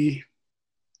the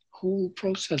whole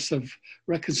process of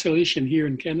reconciliation here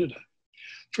in Canada.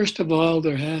 First of all,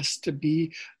 there has to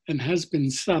be and has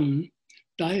been some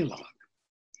dialogue.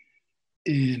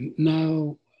 And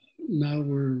now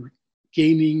we're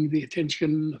gaining the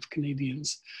attention of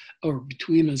Canadians, or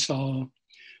between us all,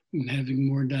 and having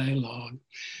more dialogue.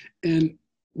 And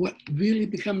what really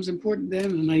becomes important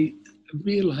then, and I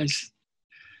realized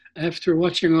after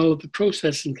watching all of the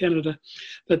process in Canada,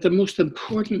 that the most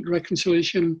important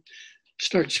reconciliation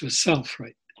starts with self,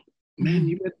 right? Man,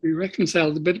 you better be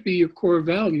reconciled. It better be your core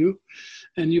value,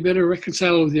 and you better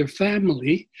reconcile with your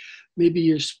family, maybe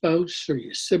your spouse or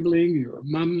your sibling, your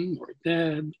mom or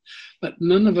dad, but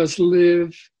none of us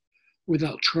live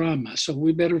without trauma. So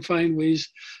we better find ways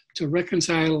to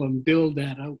reconcile and build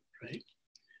that out, right?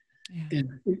 Yeah. And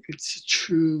I think it's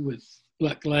true with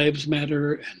Black Lives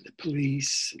Matter and the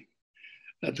police,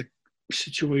 and the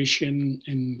situation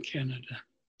in Canada.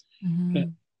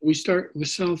 That we start with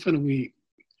self, and we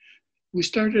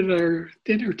started our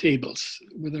dinner tables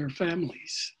with our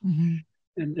families.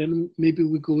 And then maybe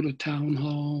we go to town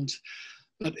halls,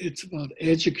 but it's about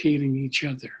educating each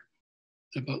other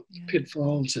about the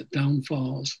pitfalls, the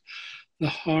downfalls, the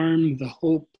harm, the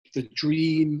hope, the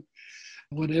dream,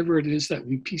 whatever it is that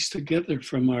we piece together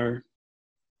from our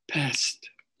past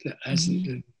that hasn't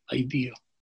been ideal.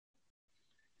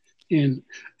 And,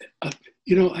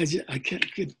 you know, I can't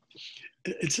get,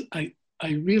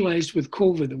 I realized with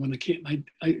COVID when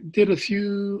I did a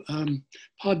few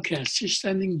podcasts, just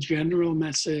sending general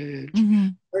message,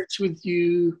 starts with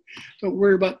you, don't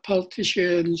worry about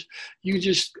politicians, you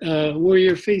just wear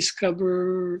your face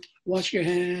cover, wash your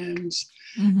hands,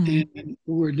 and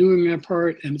we're doing our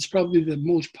part, and it's probably the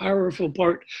most powerful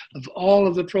part of all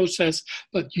of the process,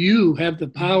 but you have the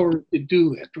power to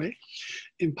do it, right?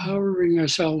 Empowering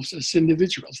ourselves as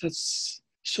individuals, that's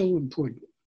so important.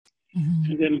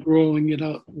 And then growing it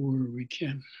out where we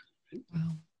can.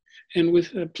 Wow. And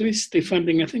with police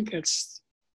defunding, I think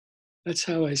that's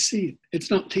how I see it.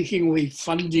 It's not taking away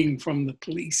funding from the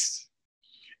police.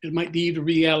 It might be to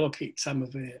reallocate some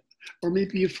of it, or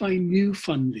maybe you find new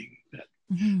funding that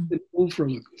is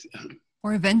overlooked.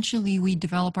 Or eventually we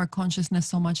develop our consciousness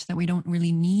so much that we don't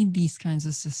really need these kinds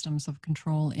of systems of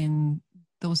control, and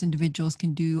those individuals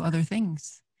can do other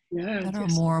things that are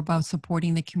more about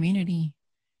supporting the community.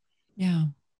 Yeah.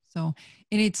 So,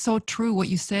 and it's so true what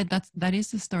you said. That is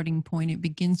the starting point. It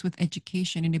begins with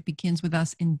education, and it begins with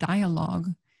us in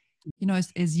dialogue. You know,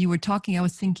 as you were talking, I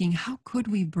was thinking, how could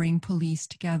we bring police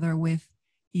together with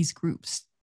these groups?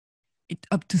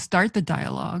 up to start the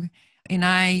dialogue. And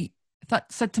I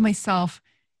said to myself,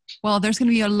 well, there's going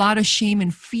to be a lot of shame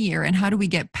and fear. And how do we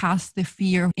get past the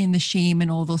fear and the shame and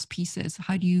all those pieces?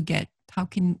 How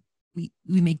can we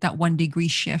make that 1 degree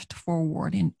shift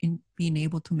forward in being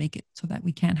able to make it so that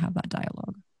we can have that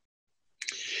dialogue?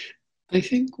 I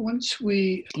think once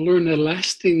we learn the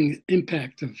lasting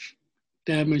impact of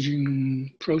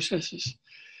damaging processes,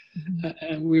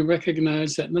 and we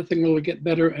recognize that nothing will get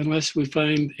better unless we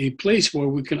find a place where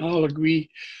we can all agree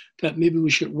that maybe we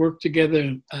should work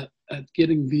together at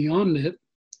getting beyond it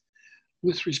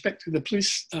with respect to the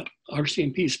police,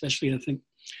 RCMP especially, I think,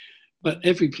 but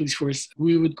every police force,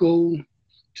 we would go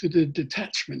to the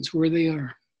detachments where they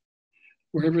are,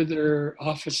 wherever their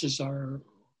offices are.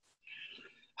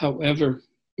 However,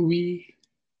 we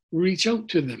reach out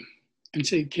to them and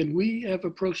say, can we have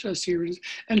a process here?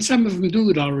 And some of them do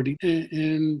it already,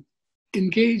 and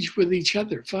engage with each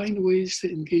other, find ways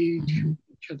to engage with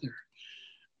each other.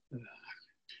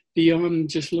 Beyond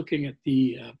just looking at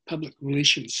the public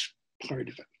relations part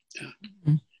of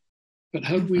it. But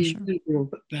how do we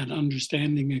build that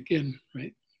understanding again,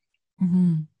 right?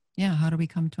 Yeah, how do we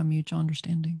come to a mutual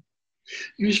understanding?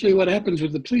 Usually what happens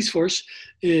with the police force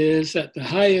is that the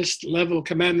highest level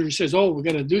commander says, oh, we've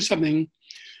got to do something.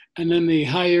 And then they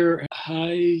hire a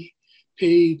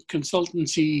high-paid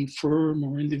consultancy firm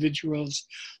or individuals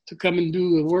to come and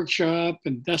do a workshop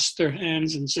and dust their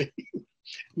hands and say,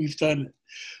 we've done it.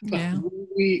 But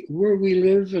where we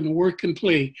live and work and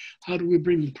play, how do we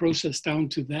bring the process down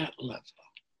to that level?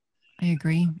 I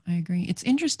agree. It's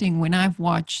interesting when I've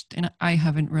watched, and I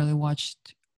haven't really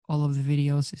watched all of the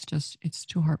videos. It's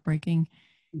too heartbreaking.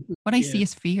 What I see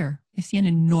is fear. I see an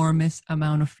enormous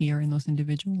amount of fear in those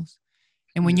individuals.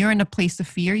 And when you're in a place of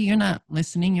fear, you're not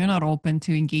listening. You're not open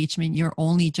to engagement. You're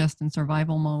only just in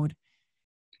survival mode.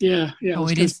 Yeah. So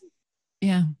it is.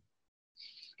 Yeah.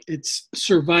 It's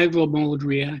survival mode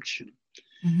reaction.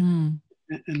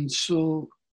 And so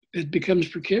it becomes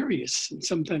precarious and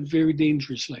sometimes very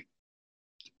dangerous, like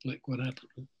what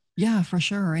happened. Yeah, for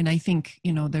sure. And I think,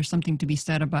 there's something to be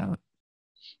said about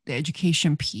the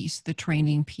education piece, the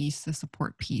training piece, the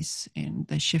support piece, and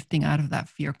the shifting out of that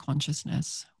fear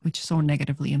consciousness, which so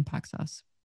negatively impacts us.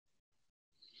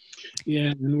 Yeah,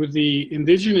 and with the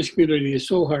Indigenous community, it's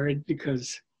so hard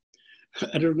because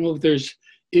I don't know if there's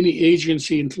any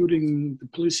agency, including the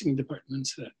policing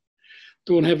departments, that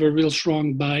don't have a real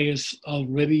strong bias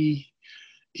already,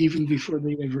 even before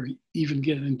they ever even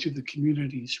get into the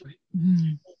communities, right?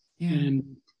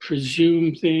 And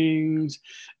presume things,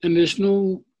 and there's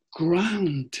no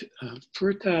ground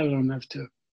fertile enough to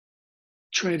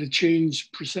try to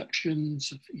change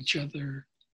perceptions of each other.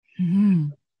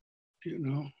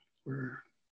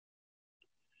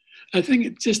 I think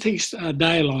it just takes a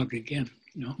dialogue again,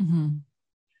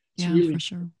 Yeah, really, for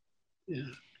sure. Yeah.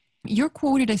 You're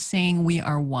quoted as saying we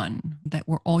are one, that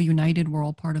we're all united, we're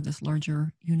all part of this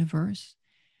larger universe.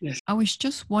 Yes. I was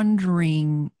just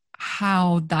wondering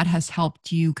how that has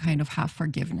helped you kind of have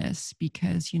forgiveness,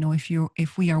 because,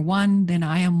 if we are one, then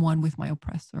I am one with my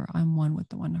oppressor. I'm one with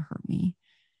the one who hurt me.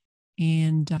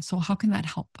 And so how can that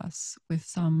help us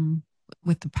with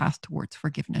the path towards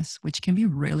forgiveness, which can be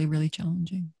really, really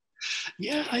challenging?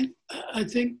 Yeah, I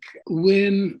think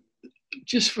when,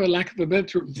 just for lack of a better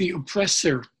term, the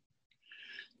oppressor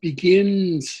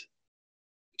begins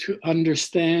to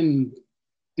understand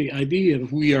the idea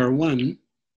of we are one,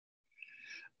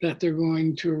 that they're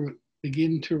going to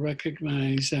begin to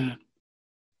recognize that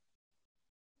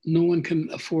no one can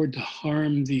afford to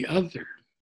harm the other.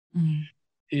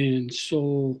 And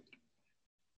so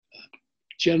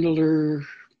gentler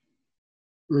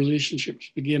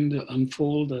relationships begin to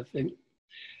unfold, I think.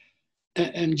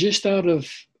 And just out of,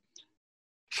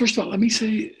 first of all, let me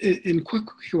say, in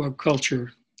Kwakiutl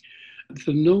culture,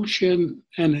 the notion,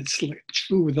 and it's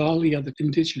true with all the other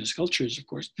Indigenous cultures, of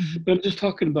course, but I'm just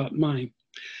talking about mine.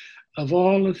 Of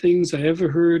all the things I ever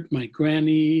heard my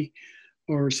granny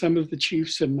or some of the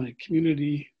chiefs in my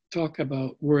community talk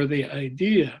about were the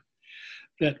idea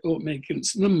that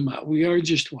we are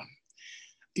just one,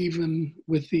 even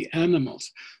with the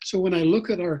animals. So when I look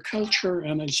at our culture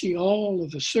and I see all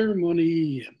of the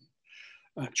ceremony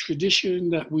and tradition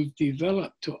that we've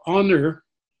developed to honor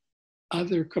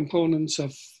other components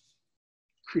of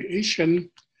creation,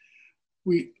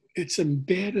 it's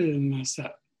embedded in us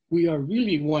that we are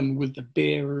really one with the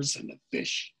bears and the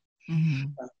fish.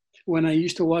 When I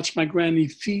used to watch my granny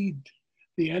feed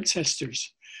the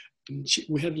ancestors, and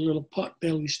we had a little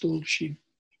pot-belly stove, she'd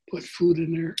put food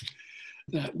in there,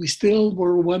 that we still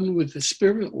were one with the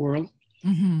spirit world.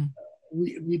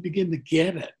 We begin to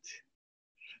get it.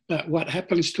 that what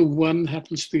happens to one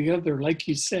happens to the other, like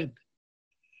you said.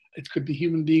 It could be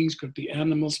human beings, could be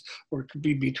animals, or it could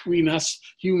be between us,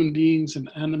 human beings and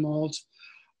animals,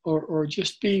 or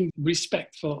just being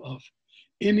respectful of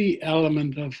any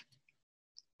element of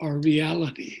our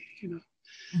reality, you know.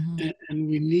 Mm-hmm. And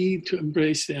we need to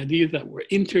embrace the idea that we're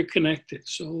interconnected,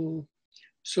 so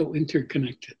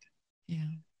interconnected. Yeah.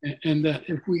 And that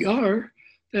if we are,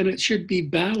 then it should be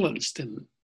balanced and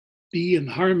be in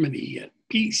harmony and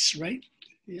peace, right?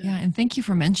 Yeah, and thank you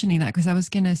for mentioning that, because I was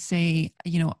going to say,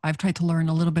 I've tried to learn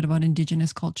a little bit about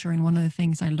Indigenous culture, and one of the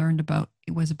things I learned about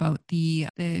it was about the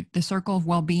circle of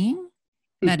well-being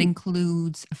that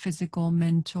includes physical,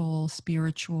 mental,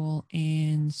 spiritual,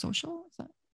 and social. Is that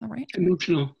right?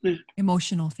 Emotional. Yeah.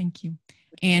 Emotional, thank you.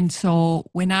 And so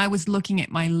when I was looking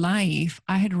at my life,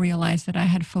 I had realized that I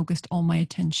had focused all my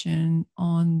attention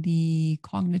on the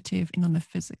cognitive and on the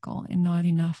physical, and not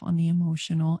enough on the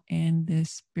emotional and the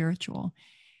spiritual.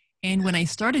 And when I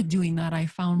started doing that, I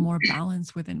found more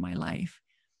balance within my life.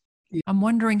 Yeah. I'm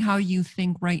wondering how you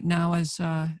think right now as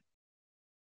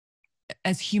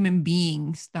human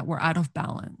beings that we're out of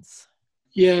balance.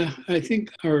 Yeah, I think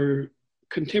our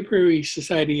contemporary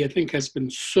society, has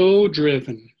been so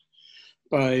driven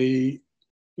by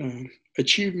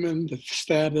achievement of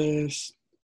status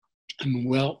and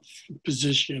wealth,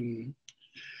 position,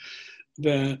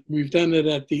 that we've done it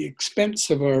at the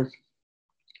expense of our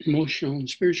emotional and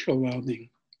spiritual well-being.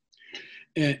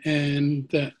 And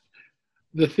that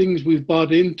the things we've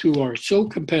bought into are so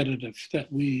competitive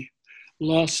that we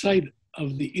lost sight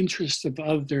of the interest of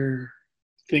other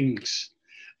things,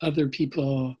 other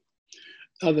people,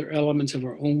 other elements of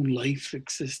our own life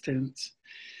existence.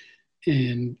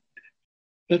 And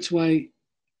that's why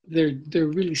they're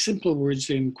really simple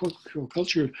words in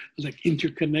culture, like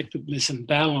interconnectedness and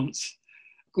balance,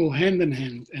 go hand in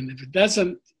hand. And if it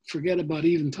doesn't, forget about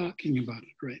even talking about it,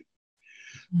 right?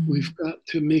 Mm-hmm. We've got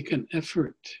to make an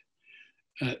effort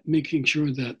at making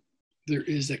sure that there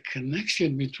is a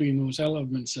connection between those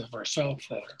elements of ourself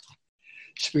that are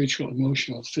spiritual,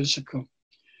 emotional, physical.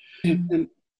 Mm-hmm. And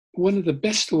one of the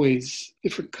best ways,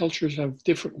 different cultures have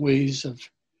different ways of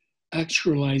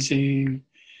actualizing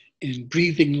and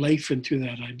breathing life into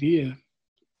that idea,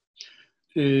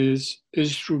 is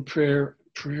through prayer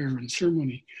and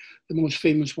ceremony. The most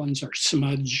famous ones are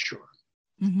smudge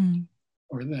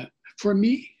or that. For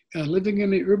me, living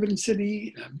in a urban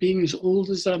city, being as old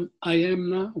as I am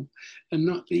now, and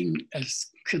not being as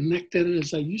connected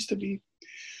as I used to be,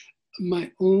 my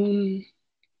own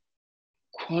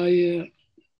quiet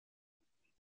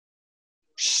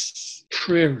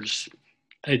prayers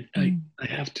I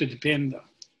have to depend on.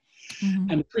 Mm-hmm.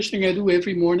 And the first thing I do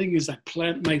every morning is I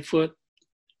plant my foot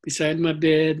beside my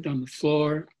bed on the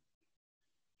floor,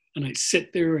 and I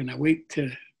sit there and I wait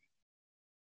to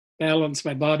balance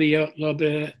my body out a little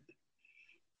bit,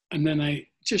 and then I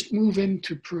just move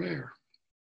into prayer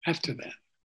after that.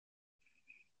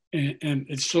 And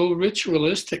it's so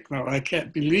ritualistic now. I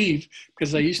can't believe,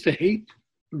 because I used to hate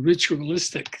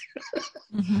ritualistic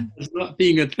as not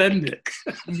being authentic.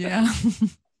 Yeah.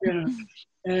 Yeah.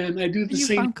 And I do the same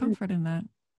thing. You found comfort in that.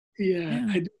 Yeah.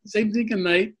 I do the same thing at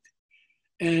night,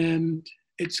 and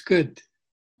it's good.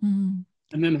 Mm-hmm.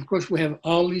 And then, of course, we have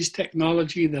all these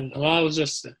technology that allows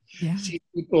us to see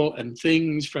people and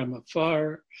things from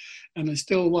afar. And I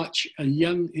still watch a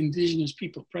young Indigenous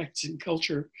people practicing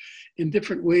culture in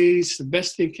different ways, the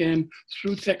best they can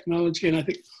through technology. And I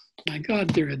think, my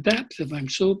God, they're adaptive. I'm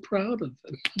so proud of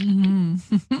them.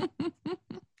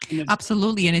 Mm-hmm.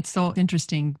 Absolutely. And it's so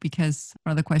interesting, because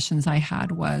one of the questions I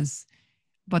had was,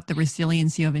 but the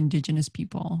resiliency of Indigenous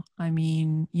people, I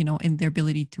mean, in their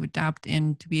ability to adapt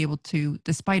and to be able to,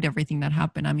 despite everything that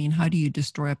happened, I mean, how do you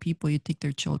destroy a people? You take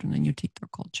their children and you take their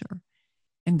culture.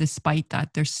 And despite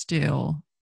that, there's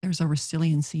a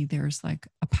resiliency, there's like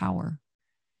a power.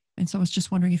 And so I was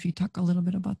just wondering if you talk a little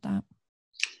bit about that.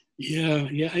 Yeah,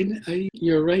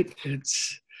 you're right.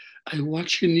 I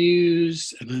watch the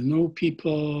news and I know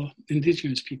people,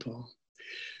 Indigenous people,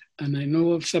 and I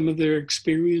know of some of their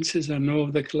experiences. I know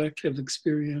of the collective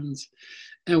experience.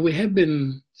 And we have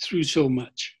been through so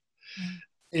much.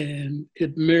 And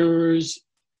it mirrors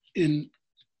in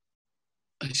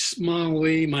a small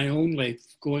way my own life,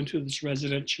 going to this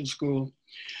residential school,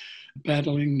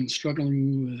 battling and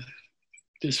struggling with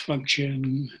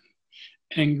dysfunction,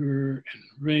 anger and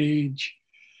rage.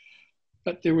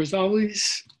 But there was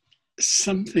always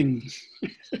something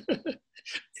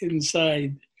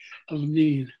inside of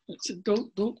me that said,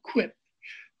 don't quit,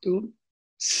 don't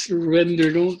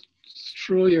surrender, don't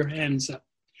throw your hands up.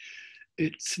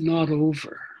 It's not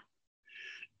over.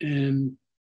 And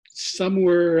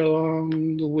somewhere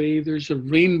along the way there's a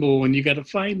rainbow, and you got to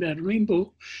find that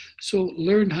rainbow. So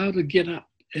learn how to get up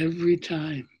every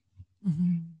time.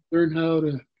 Mm-hmm. Learn how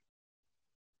to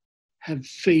have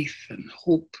faith and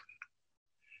hope.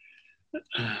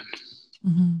 I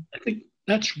think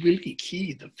that's really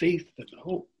key, the faith and the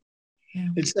hope. Yeah.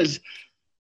 It says,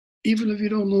 even if you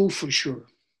don't know for sure,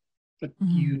 but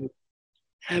you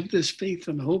have this faith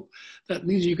and hope, that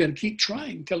means you got to keep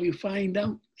trying until you find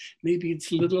out. Maybe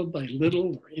it's little by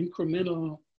little or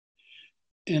incremental,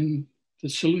 and the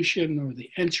solution or the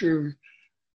answer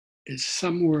is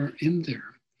somewhere in there.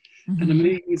 And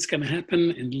maybe it's going to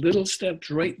happen in little steps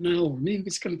right now, or maybe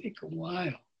it's going to take a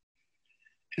while.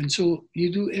 And so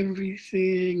you do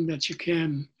everything that you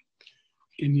can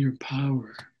in your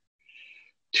power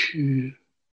to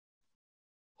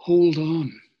hold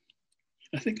on.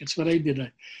 I think that's what I did.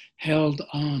 I held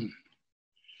on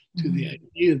to the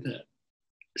idea that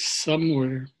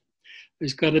somewhere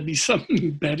there's got to be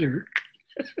something better.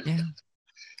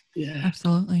 Yeah,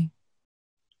 absolutely.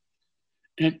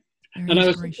 And I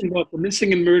was thinking about the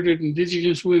missing and murdered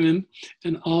Indigenous women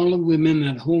and all the women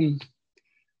at home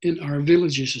in our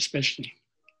villages, especially.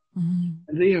 And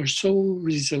they are so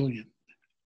resilient.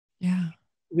 Yeah.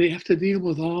 They have to deal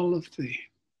with all of the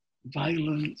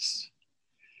violence,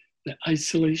 the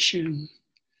isolation.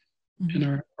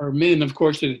 And our men, of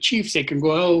course, are the chiefs. They can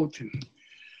go out and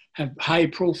have high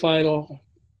profile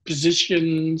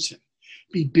positions, and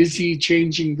be busy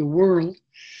changing the world.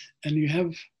 And you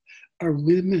have our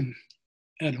women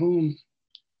at home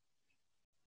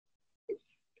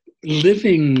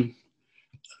living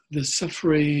the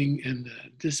suffering and the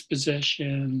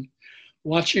dispossession,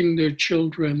 watching their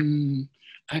children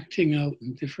acting out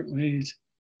in different ways.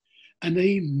 And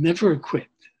they never quit.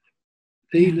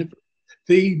 They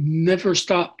never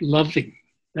stop loving.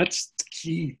 That's the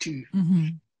key too.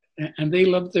 And they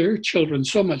love their children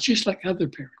so much, just like other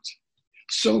parents,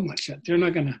 so much that they're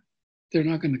not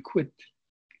gonna quit.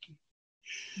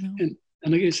 No.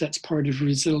 And I guess that's part of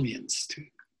resilience too.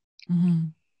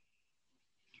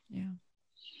 Yeah.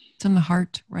 It's in the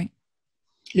heart, right?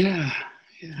 Yeah.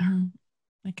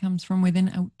 It comes from within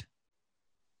out.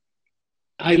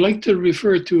 I like to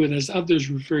refer to it as others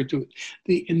refer to it,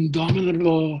 the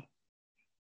indomitable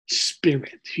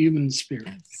spirit, human spirit.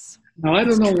 Yes. Now, I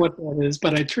don't know what that is,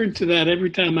 but I turn to that every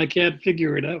time I can't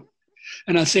figure it out.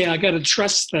 And I say, I got to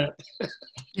trust that.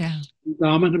 Yeah.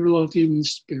 Indomitable human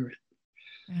spirit.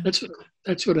 Yeah.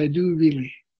 That's what I do,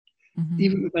 really.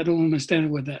 Even if I don't understand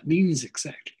what that means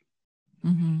exactly.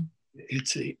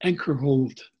 It's an anchor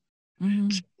hold.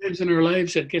 Sometimes in our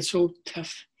lives it gets so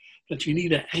tough that you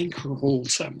need an anchor hold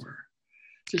somewhere.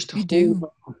 Just to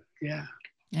hold on. Yeah.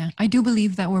 Yeah. I do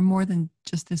believe that we're more than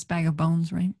just this bag of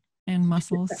bones, right? And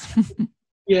muscles.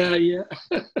 Yeah.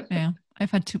 Yeah.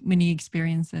 I've had too many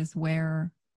experiences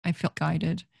where I felt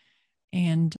guided,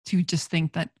 and to just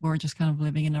think that we're just kind of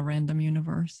living in a random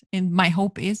universe. And my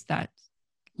hope is that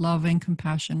love and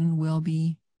compassion will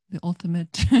be the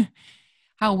ultimate,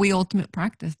 how we ultimate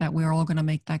practice, that we're all going to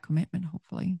make that commitment,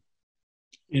 hopefully.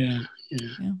 Yeah.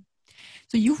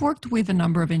 So you've worked with a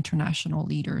number of international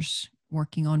leaders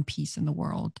working on peace in the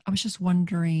world. I was just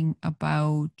wondering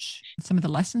about some of the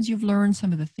lessons you've learned,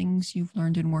 some of the things you've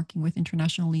learned in working with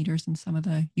international leaders, and some of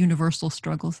the universal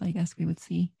struggles, I guess we would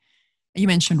see. You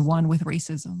mentioned one with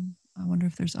racism. I wonder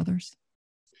if there's others.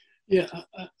 Yeah,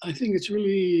 I think it's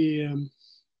really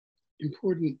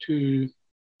important to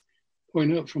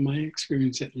point out, from my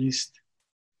experience at least,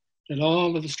 that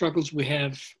all of the struggles we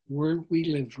have where we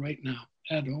live right now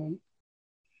at home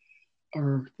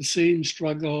are the same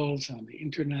struggles on the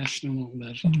international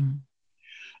level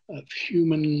of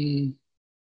human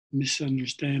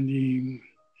misunderstanding,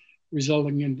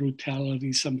 resulting in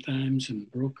brutality sometimes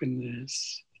and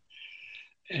brokenness.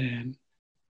 And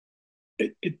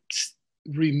it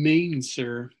remains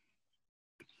there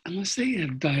unless they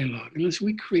have dialogue, unless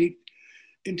we create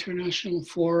international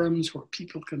forums where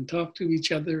people can talk to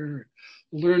each other,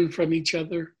 learn from each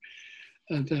other.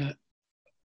 And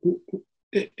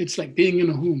it's like being in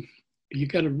a home. You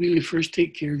got to really first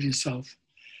take care of yourself,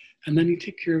 and then you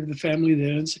take care of the family,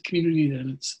 then it's the community, then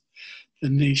it's the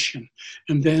nation,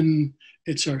 and then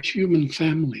it's our human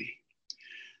family.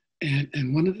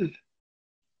 And one of the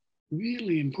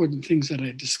really important things that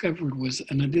I discovered was,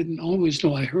 and I didn't always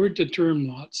know, I heard the term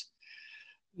lots,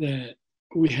 that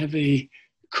we have a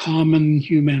common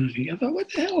humanity. I thought,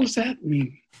 what the hell does that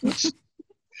mean? What's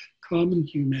common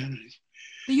humanity?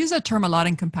 They use that term a lot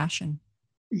in compassion.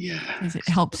 Yeah. Because it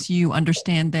helps you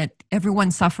understand that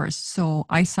everyone suffers. So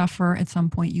I suffer at some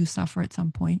point, you suffer at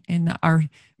some point, and our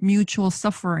mutual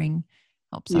suffering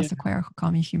helps us acquire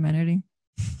common humanity.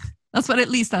 That's what, at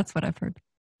least that's what I've heard.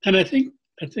 And I think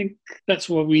that's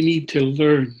what we need to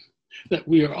learn, that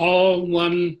we are all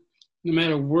one, no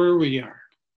matter where we are,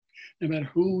 no matter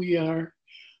who we are,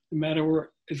 no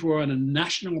matter if we're on a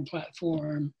national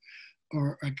platform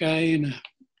or a guy in a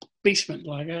basement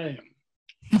like I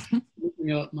am,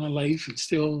 living out my life and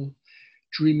still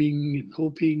dreaming and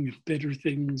hoping of better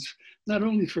things, not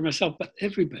only for myself, but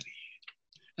everybody.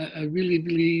 I really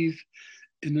believe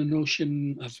in the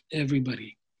notion of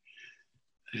everybody.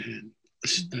 And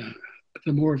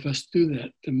the more of us do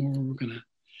that, the more we're going to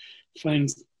find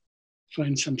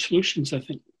some solutions, I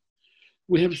think.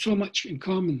 We have so much in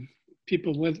common,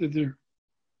 people, whether they're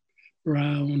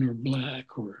brown or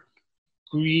black or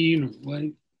green or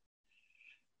white.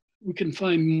 We can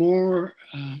find more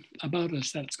about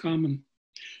us that's common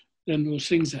than those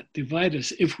things that divide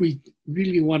us, if we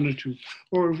really wanted to,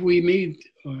 or if we made,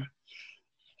 or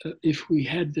if we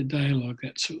had the dialogue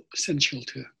that's so essential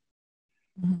to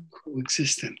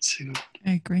coexistence.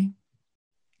 I agree.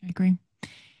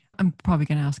 I'm probably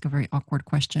going to ask a very awkward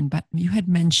question, but you had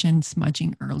mentioned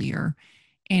smudging earlier.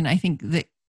 And I think that,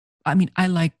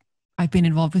 I've been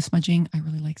involved with smudging. I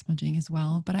really like smudging as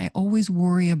well, but I always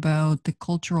worry about the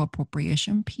cultural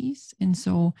appropriation piece. And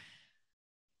so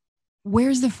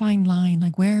where's the fine line?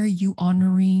 Like, where are you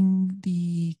honoring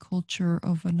the culture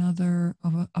of another,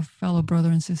 of a fellow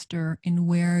brother and sister, and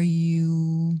where are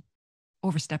you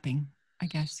overstepping, I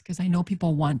guess? Because I know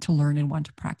people want to learn and want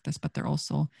to practice, but there's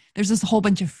this whole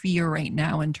bunch of fear right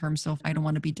now in terms of, I don't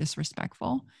want to be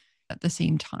disrespectful at the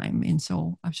same time. And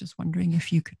so I was just wondering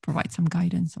if you could provide some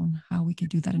guidance on how we could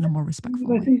do that in a more respectful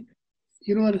way.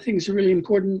 What I think is really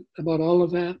important about all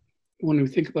of that, when we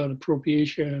think about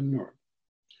appropriation or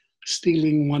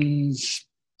stealing one's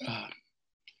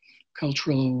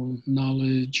cultural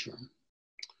knowledge, or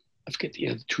I forget the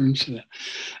other terms for that.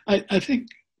 I think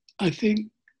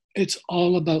it's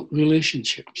all about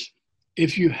relationships.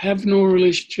 If you have no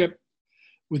relationship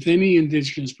with any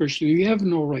Indigenous person, you have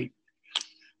no right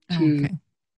to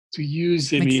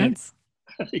use any. Makes sense.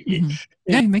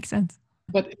 Yeah, it makes sense.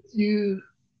 But if you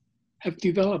have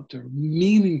developed a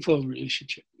meaningful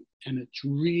relationship and it's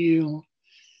real,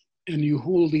 and you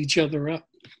hold each other up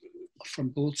from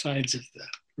both sides of the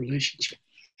relationship,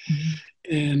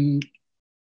 and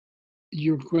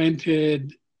you're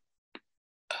granted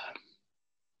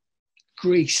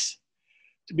grace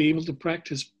to be able to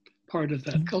practice part of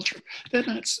that culture, then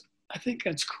I think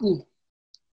that's cool.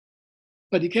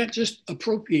 But you can't just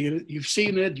appropriate it. You've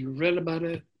seen it, you've read about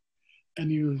it,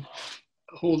 and you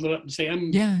hold it up and say,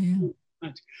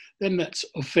 then that's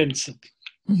offensive.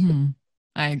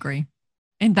 I agree.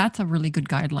 And that's a really good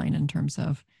guideline in terms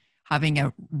of having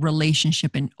a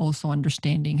relationship and also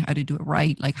understanding how to do it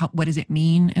right. Like, what does it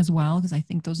mean as well? Because I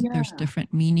think there's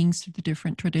different meanings to the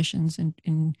different traditions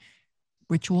and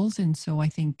rituals. And so I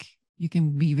think you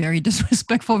can be very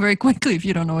disrespectful very quickly if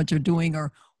you don't know what you're doing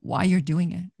or why you're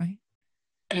doing it, right?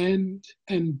 And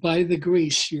by the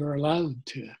grace, you're allowed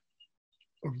to,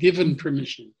 or given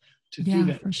permission to do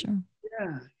that. Yeah, for sure.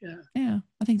 Yeah.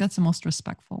 I think that's the most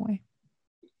respectful way.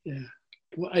 Yeah.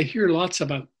 Well, I hear lots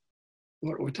about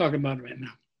what we're talking about right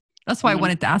now. That's why I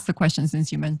wanted to ask the question,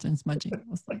 since you mentioned smudging. I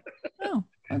was like, oh,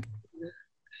 okay.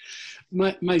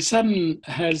 My son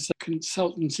has a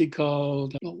consultancy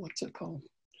called, what's it called?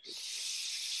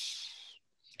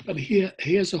 But he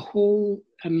has a whole,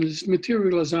 and his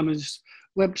material is on his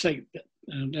website.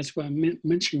 That's why I'm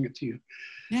mentioning it to you.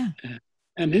 Yeah.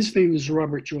 And his name is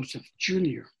Robert Joseph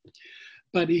Jr.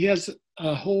 But he has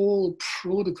a whole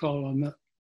protocol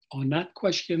on that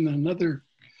question and other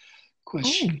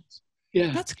questions. Oh,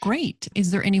 yeah. That's great.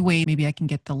 Is there any way maybe I can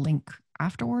get the link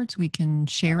afterwards? We can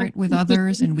share it with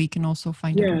others and we can also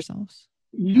find it ourselves.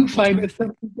 You find it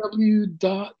at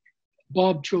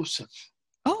www.bobjoseph.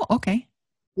 Oh, okay.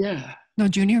 Yeah. No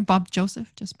Junior, Bob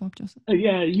Joseph, just Bob Joseph.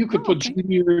 Yeah, you could put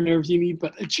Junior and everything you need,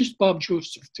 but it's just Bob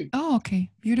Joseph too. Oh, okay.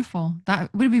 Beautiful.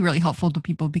 That would be really helpful to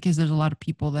people, because there's a lot of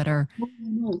people that are.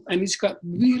 And he's got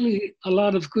really a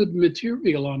lot of good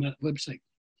material on that website.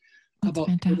 That's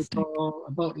fantastic.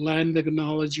 About land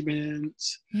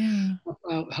acknowledgements,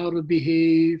 about how to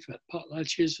behave at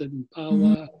potlatches and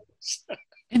powwows.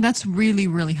 And that's really,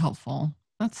 really helpful.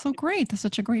 That's so great. That's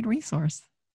such a great resource.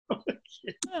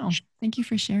 Oh, thank you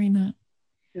for sharing that.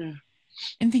 Yeah.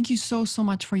 And thank you so, so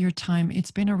much for your time.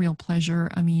 It's been a real pleasure.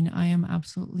 I mean, I am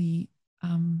absolutely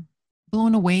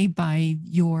blown away by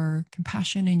your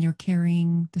compassion and your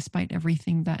caring, despite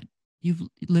everything that you've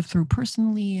lived through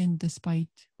personally and despite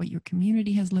what your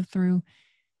community has lived through,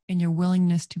 and your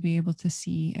willingness to be able to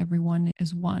see everyone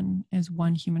as one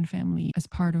human family, as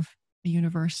part of the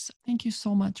universe. Thank you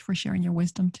so much for sharing your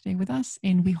wisdom today with us.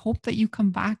 And we hope that you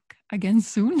come back again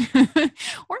soon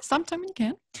or sometime you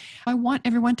can. I want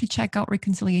everyone to check out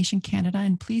Reconciliation Canada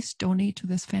and please donate to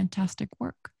this fantastic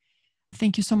work.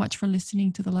 Thank you so much for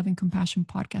listening to the Love and Compassion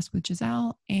podcast with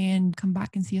Giselle, and come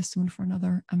back and see us soon for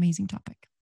another amazing topic.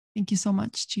 Thank you so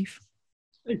much, Chief.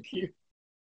 Thank you.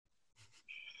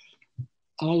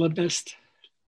 All the best.